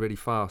 They're like really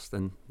fast,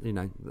 and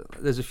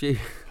there's a few.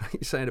 Like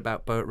you're saying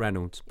about Burt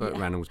Reynolds. Burt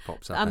Reynolds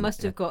pops up. I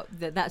must have got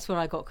that. That's where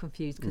I got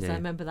confused because I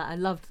remember that. I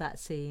loved that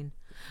scene.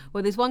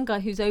 Well, there's one guy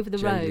who's over the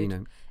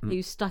road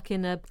who's stuck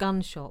in a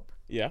gun shop.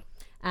 Yeah.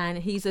 And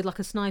he's like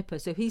a sniper,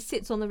 so he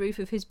sits on the roof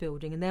of his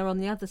building, and they're on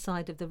the other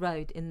side of the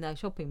road in their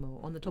shopping mall,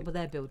 on the top of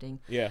their building.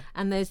 Yeah.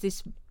 And there's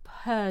this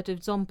herd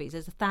of zombies.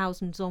 There's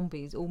 1,000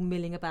 zombies all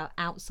milling about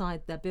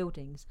outside their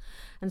buildings,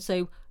 and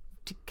so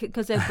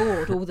because they're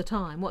bored all the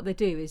time, what they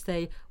do is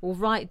they will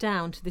write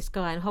down to this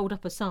guy and hold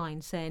up a sign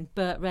saying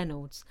Burt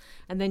Reynolds,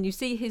 and then you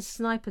see his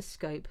sniper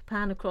scope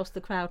pan across the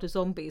crowd of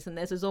zombies, and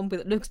there's a zombie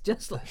that looks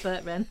just like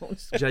Burt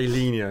Reynolds. Jay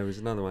Leno is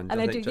another one.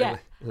 And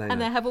and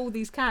they have all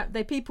these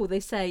people. They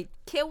say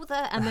kill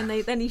the, and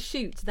then he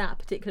shoots that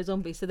particular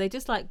zombie. So they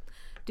just like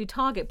do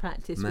target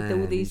practice with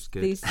all these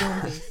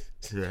zombies.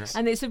 Yes.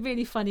 And it's a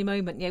really funny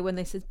moment, when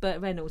they said Burt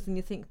Reynolds, and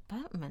you think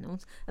Burt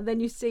Reynolds, and then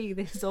you see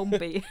this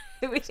zombie,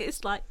 which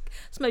is like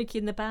Smokey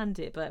and the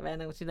Bandit. Burt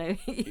Reynolds,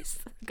 he's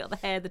got the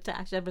hair, the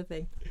tash,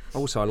 everything.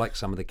 Also, I like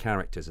some of the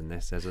characters in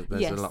this. There's a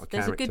lot of characters.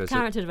 There's a good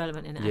character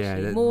development in it. Yeah,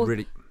 actually. More,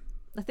 really.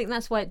 I think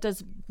that's why it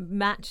does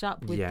match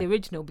up with the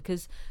original,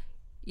 because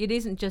it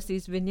isn't just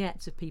these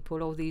vignettes of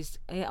people, all these,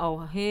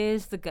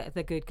 here's the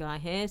good guy,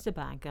 here's the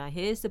bad guy,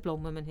 here's the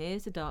blonde woman,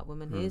 here's the dark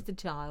woman, here's the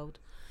child.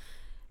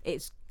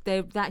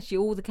 They're actually,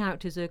 all the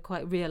characters are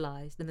quite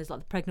realised, and there's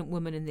like the pregnant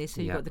woman in this,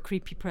 so you've got the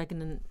creepy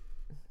pregnant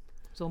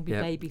zombie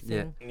baby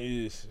thing.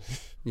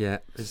 Yeah,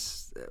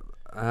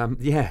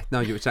 no,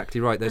 you're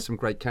exactly right. There's some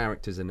great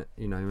characters in it,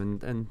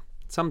 and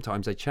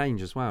sometimes they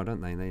change as well,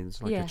 don't they?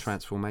 There's like a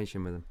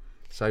transformation with them.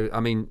 So, I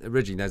mean,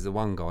 originally there's the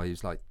one guy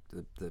who's like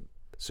the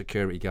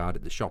security guard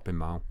at the shopping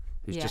mall,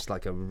 who's just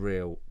like a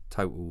real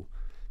total,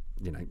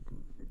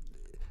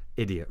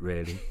 idiot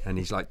really, and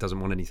he's like doesn't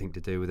want anything to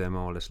do with them.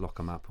 Let's lock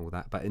him up, all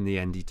that. But in the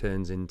end, he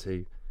turns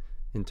into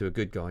a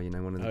good guy.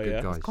 One of the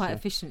good guys. He's quite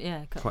efficient,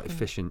 Quite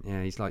efficient,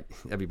 yeah. He's like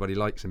everybody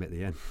likes him at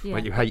the end.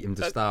 Like you hate him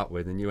to start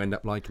with, and you end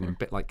up liking him, a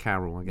bit like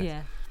Carol, I guess.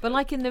 Yeah, but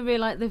like in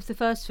the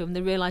first film,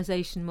 the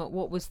realization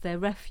what was their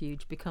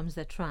refuge becomes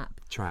their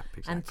trap.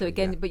 Exactly. And so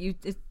again,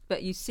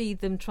 but you see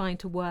them trying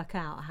to work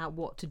out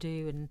what to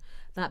do, and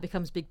that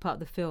becomes a big part of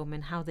the film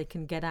and how they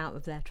can get out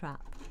of their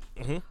trap,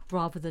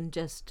 rather than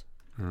just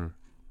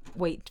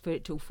wait for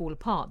it to all fall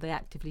apart. They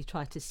actively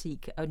try to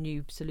seek a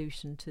new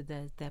solution to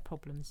their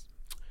problems.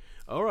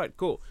 All right,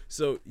 cool.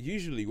 So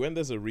usually when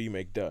there's a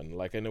remake done,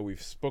 like I know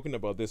we've spoken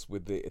about this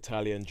with the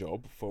Italian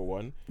Job for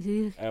one.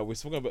 We've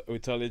spoken about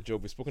Italian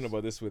Job. We've spoken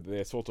about this with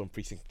the Assault on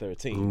Precinct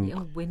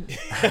 13.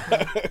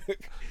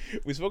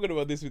 We've spoken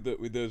about this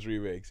with those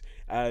remakes,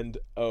 and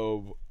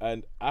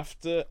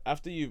after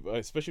you've,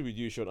 especially with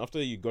you, Sean,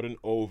 after you've gotten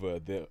over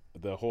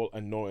the whole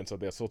annoyance of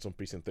the Assault on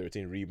Precinct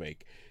 13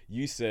 remake,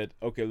 you said,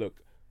 okay,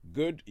 look,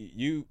 good.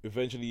 You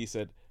eventually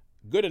said,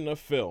 good enough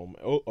film,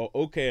 or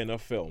okay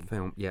enough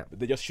film. Yeah.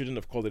 They just shouldn't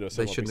have called it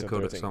Assault on Precinct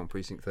 13. Assault on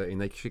Precinct 13.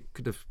 They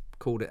could have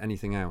called it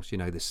anything else,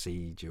 the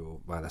Siege, or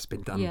that's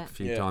been done Yeah. a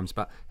few Yeah. times.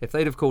 But if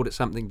they'd have called it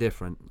something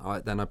different,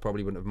 then I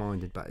probably wouldn't have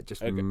minded. But it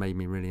just made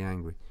me really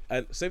angry.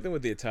 And same thing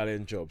with The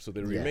Italian Job. So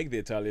they remake The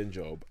Italian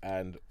Job,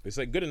 and it's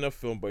like good enough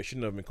film, but it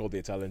shouldn't have been called The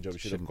Italian Job.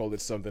 It should have called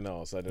it something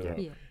else. I don't know,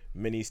 Yeah.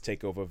 Minnie's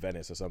Takeover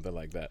Venice or something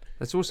like that.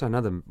 There's also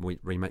another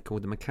remake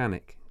called The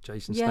Mechanic.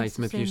 Jason Yes,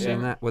 Statham, I've have you seen seen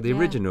that. that? Well, the Yeah.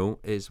 original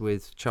is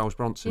with Charles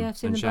Bronson Yeah, I've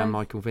seen and them Jean both.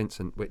 Michael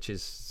Vincent, which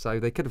is so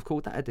they could have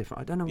called that a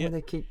different. I don't know why Yeah.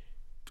 they keep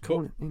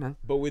calling it.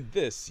 But with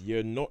this,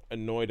 you're not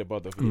annoyed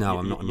about the. No,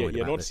 I'm not annoyed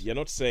you're about not. this. You're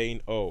not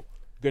saying, "Oh,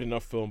 good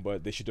enough film,"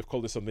 but they should have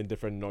called it something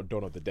different, not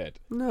Dawn of the Dead.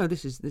 No,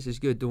 this is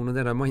good. Dawn of the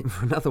Dead. I'm waiting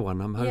for another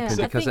one. I'm hoping I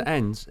because think- it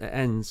ends.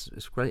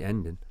 It's a great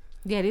ending.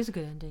 Yeah, it is a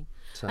good ending.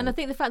 So, And I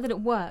think the fact that it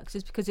works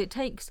is because it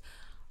takes,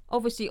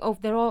 obviously,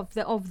 of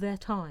their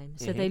time.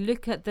 So they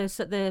look at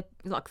talking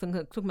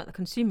about the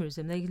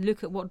consumerism. They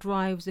look at what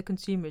drives the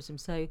consumerism.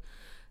 So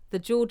the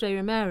George A.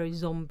 Romero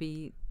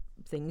zombie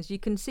things, you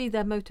can see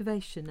their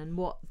motivation and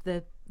what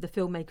the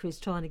filmmaker is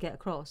trying to get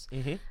across.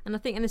 And I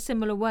think in a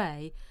similar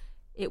way,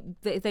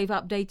 they've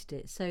updated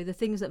it. So the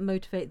things that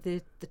motivate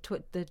the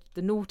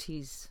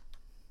naughties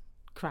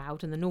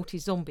crowd and the naughty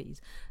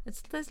zombies,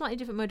 there's slightly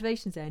different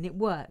motivations there, and it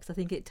works. I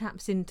think it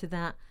taps into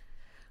that.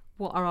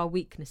 What are our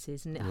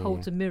weaknesses, and it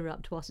holds a mirror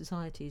up to our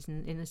societies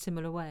in a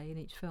similar way in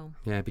each film.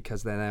 yeah,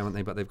 because they're there, aren't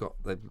they? But they've got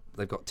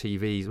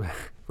TVs.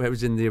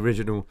 Whereas in the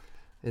original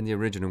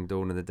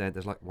Dawn of the Dead,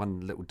 there's like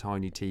one little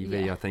tiny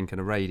TV, Yeah. I think, and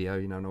a radio.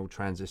 An old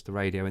transistor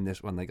radio. In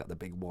this one, they got the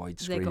big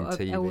widescreen They've got all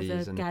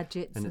TVs the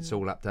gadgets, and it's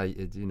all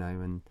updated.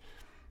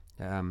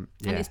 And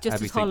it's just as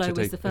everything hollow to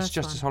do. as the first It's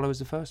just one. as hollow as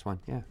the first one.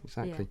 Yeah,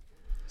 exactly.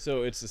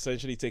 So it's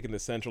essentially taking the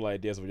central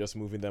ideas of just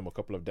moving them a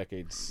couple of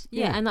decades.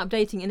 Yeah, and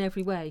updating in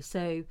every way.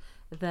 So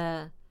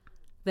their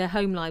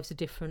home lives are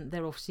different.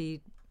 They're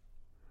obviously,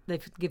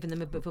 they've given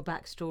them a bit of a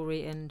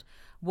backstory, and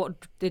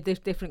what the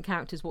different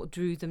characters, what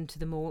drew them to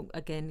them all,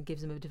 again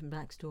gives them a different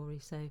backstory.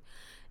 So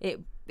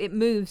it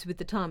moves with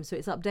the time. So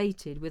it's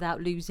updated without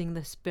losing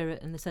the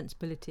spirit and the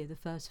sensibility of the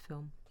first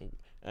film.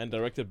 And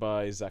directed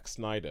by Zack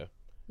Snyder.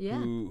 Yeah.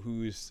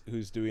 Who's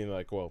doing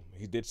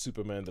he did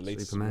Superman, the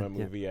latest Superman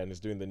yeah. movie, and is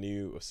doing the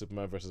new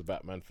Superman versus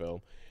Batman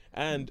film.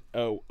 And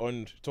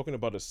on talking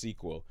about a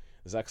sequel,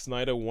 Zack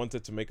Snyder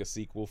wanted to make a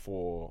sequel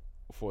for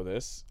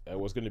this. It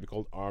was going to be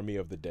called Army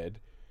of the Dead,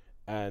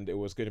 and it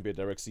was going to be a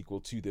direct sequel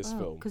to this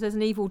film. Because there's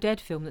an Evil Dead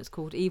film that's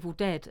called Evil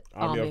Dead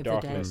Army of the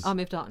Darkness. Dead.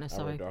 Army of Darkness,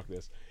 Army sorry. of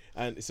Darkness.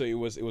 And so it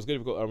was going to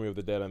be called Army of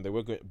the Dead, and they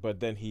were going, but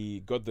then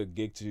he got the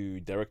gig to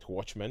direct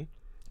Watchmen.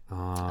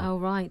 Oh,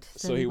 right.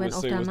 So he went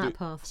off down that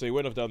path. So he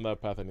went off down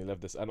that path and he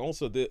left this. And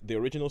also the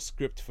original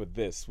script for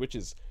this,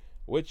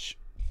 which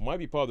might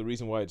be part of the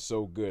reason why it's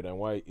so good and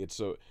why it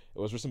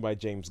was written by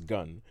James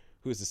Gunn,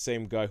 who is the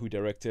same guy who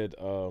directed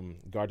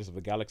Guardians of the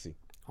Galaxy.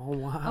 Oh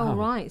wow. Oh,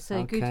 right. So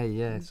okay,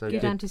 yeah. So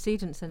good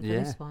antecedents then for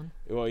Yeah. this one.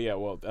 Well, yeah,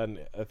 and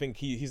I think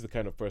he's the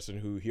kind of person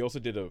who he also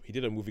did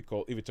a movie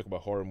called, if we talk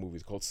about horror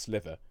movies, called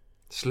Slither.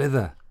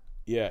 Slither.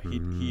 Yeah,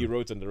 he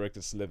wrote and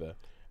directed Slither.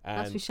 And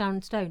That's with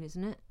Sharon Stone,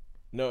 isn't it?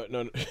 no.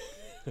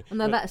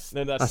 No, that's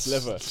that's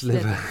Sliver.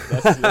 Slither.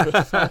 That's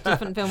Sliver.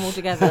 different film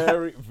altogether.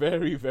 Very,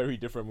 very, very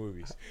different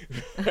movies.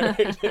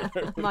 Very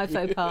different My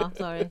faux pas,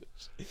 sorry.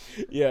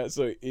 Yeah,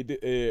 so it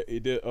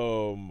did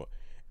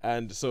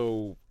and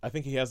so I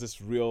think he has this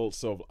real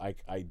sort of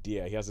like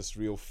idea. He has this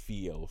real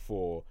feel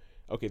for,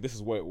 okay, this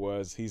is what it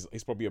was. He's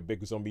probably a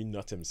big zombie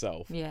nut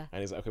himself. Yeah.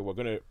 And he's like, okay, we're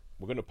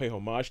gonna pay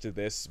homage to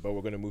this, but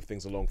we're gonna move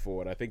things along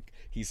forward. I think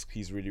he's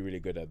really, really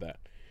good at that.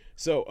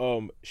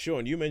 So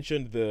Sean, you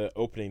mentioned the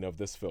opening of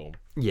this film.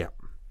 Yeah.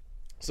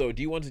 So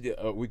do you want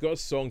to we got a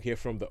song here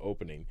from the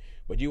opening,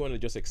 but do you want to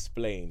just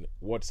explain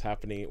what's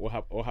happening,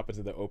 what happens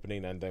in the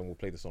opening, and then we'll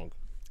play the song?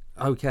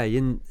 Okay,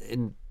 in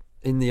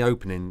the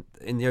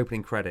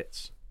opening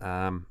credits,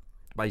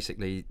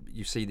 basically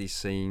you see these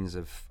scenes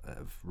of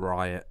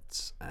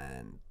riots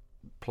and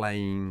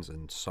planes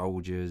and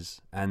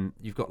soldiers, and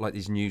you've got like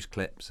these news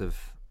clips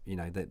of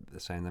they're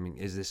saying, I mean,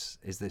 is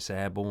this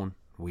airborne?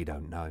 We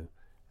don't know.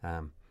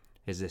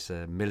 Is this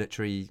a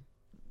military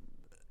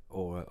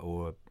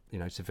or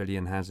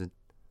civilian hazard?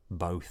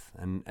 Both,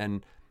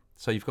 and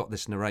so you've got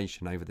this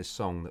narration over this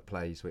song that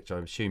plays, which I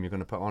assume you're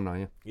going to put on, are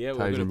you? Yeah,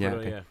 we're going to put on,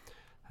 okay. yeah.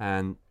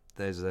 And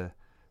there's a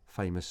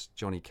famous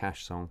Johnny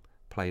Cash song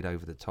played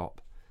over the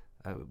top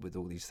with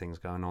all these things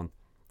going on.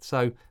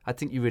 So I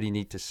think you really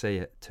need to see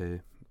it to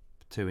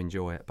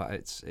enjoy it. But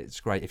it's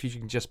great if you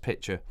can just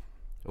picture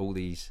all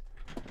these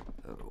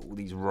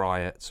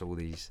riots, all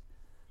these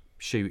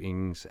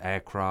shootings,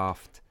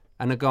 aircraft,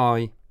 and a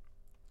guy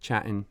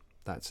chatting.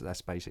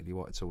 That's basically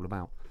what it's all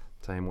about,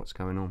 saying what's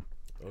going on.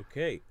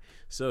 Okay,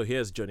 so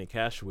here's Johnny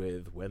Cash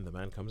with When the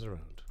Man Comes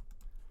Around.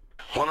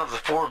 One of the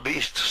four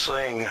beasts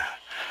saying,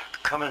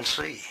 "Come and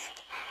see."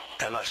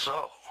 And I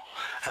saw,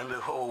 and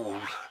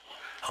behold,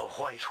 a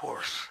white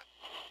horse.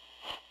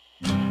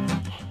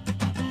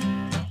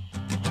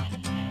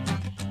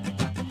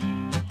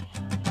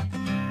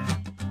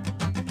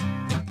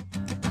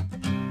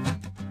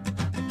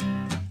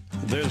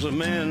 There's a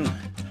man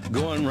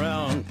going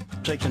round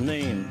taking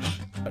names.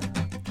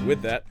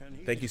 with that,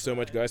 thank you so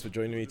much, guys, for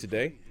joining me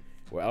today.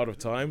 We're out of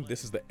time.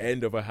 This is the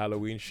end of our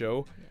Halloween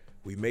show.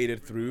 We made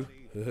it through.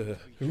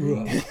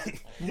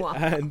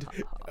 And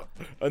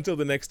until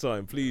the next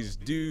time, please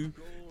do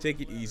take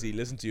it easy,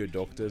 listen to your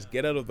doctors,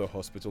 get out of the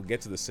hospital,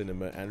 get to the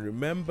cinema, and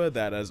remember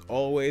that, as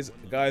always,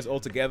 guys, all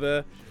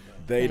together,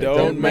 they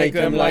don't make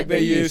them like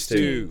they used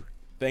to.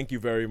 Thank you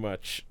very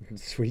much.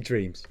 Sweet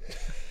dreams.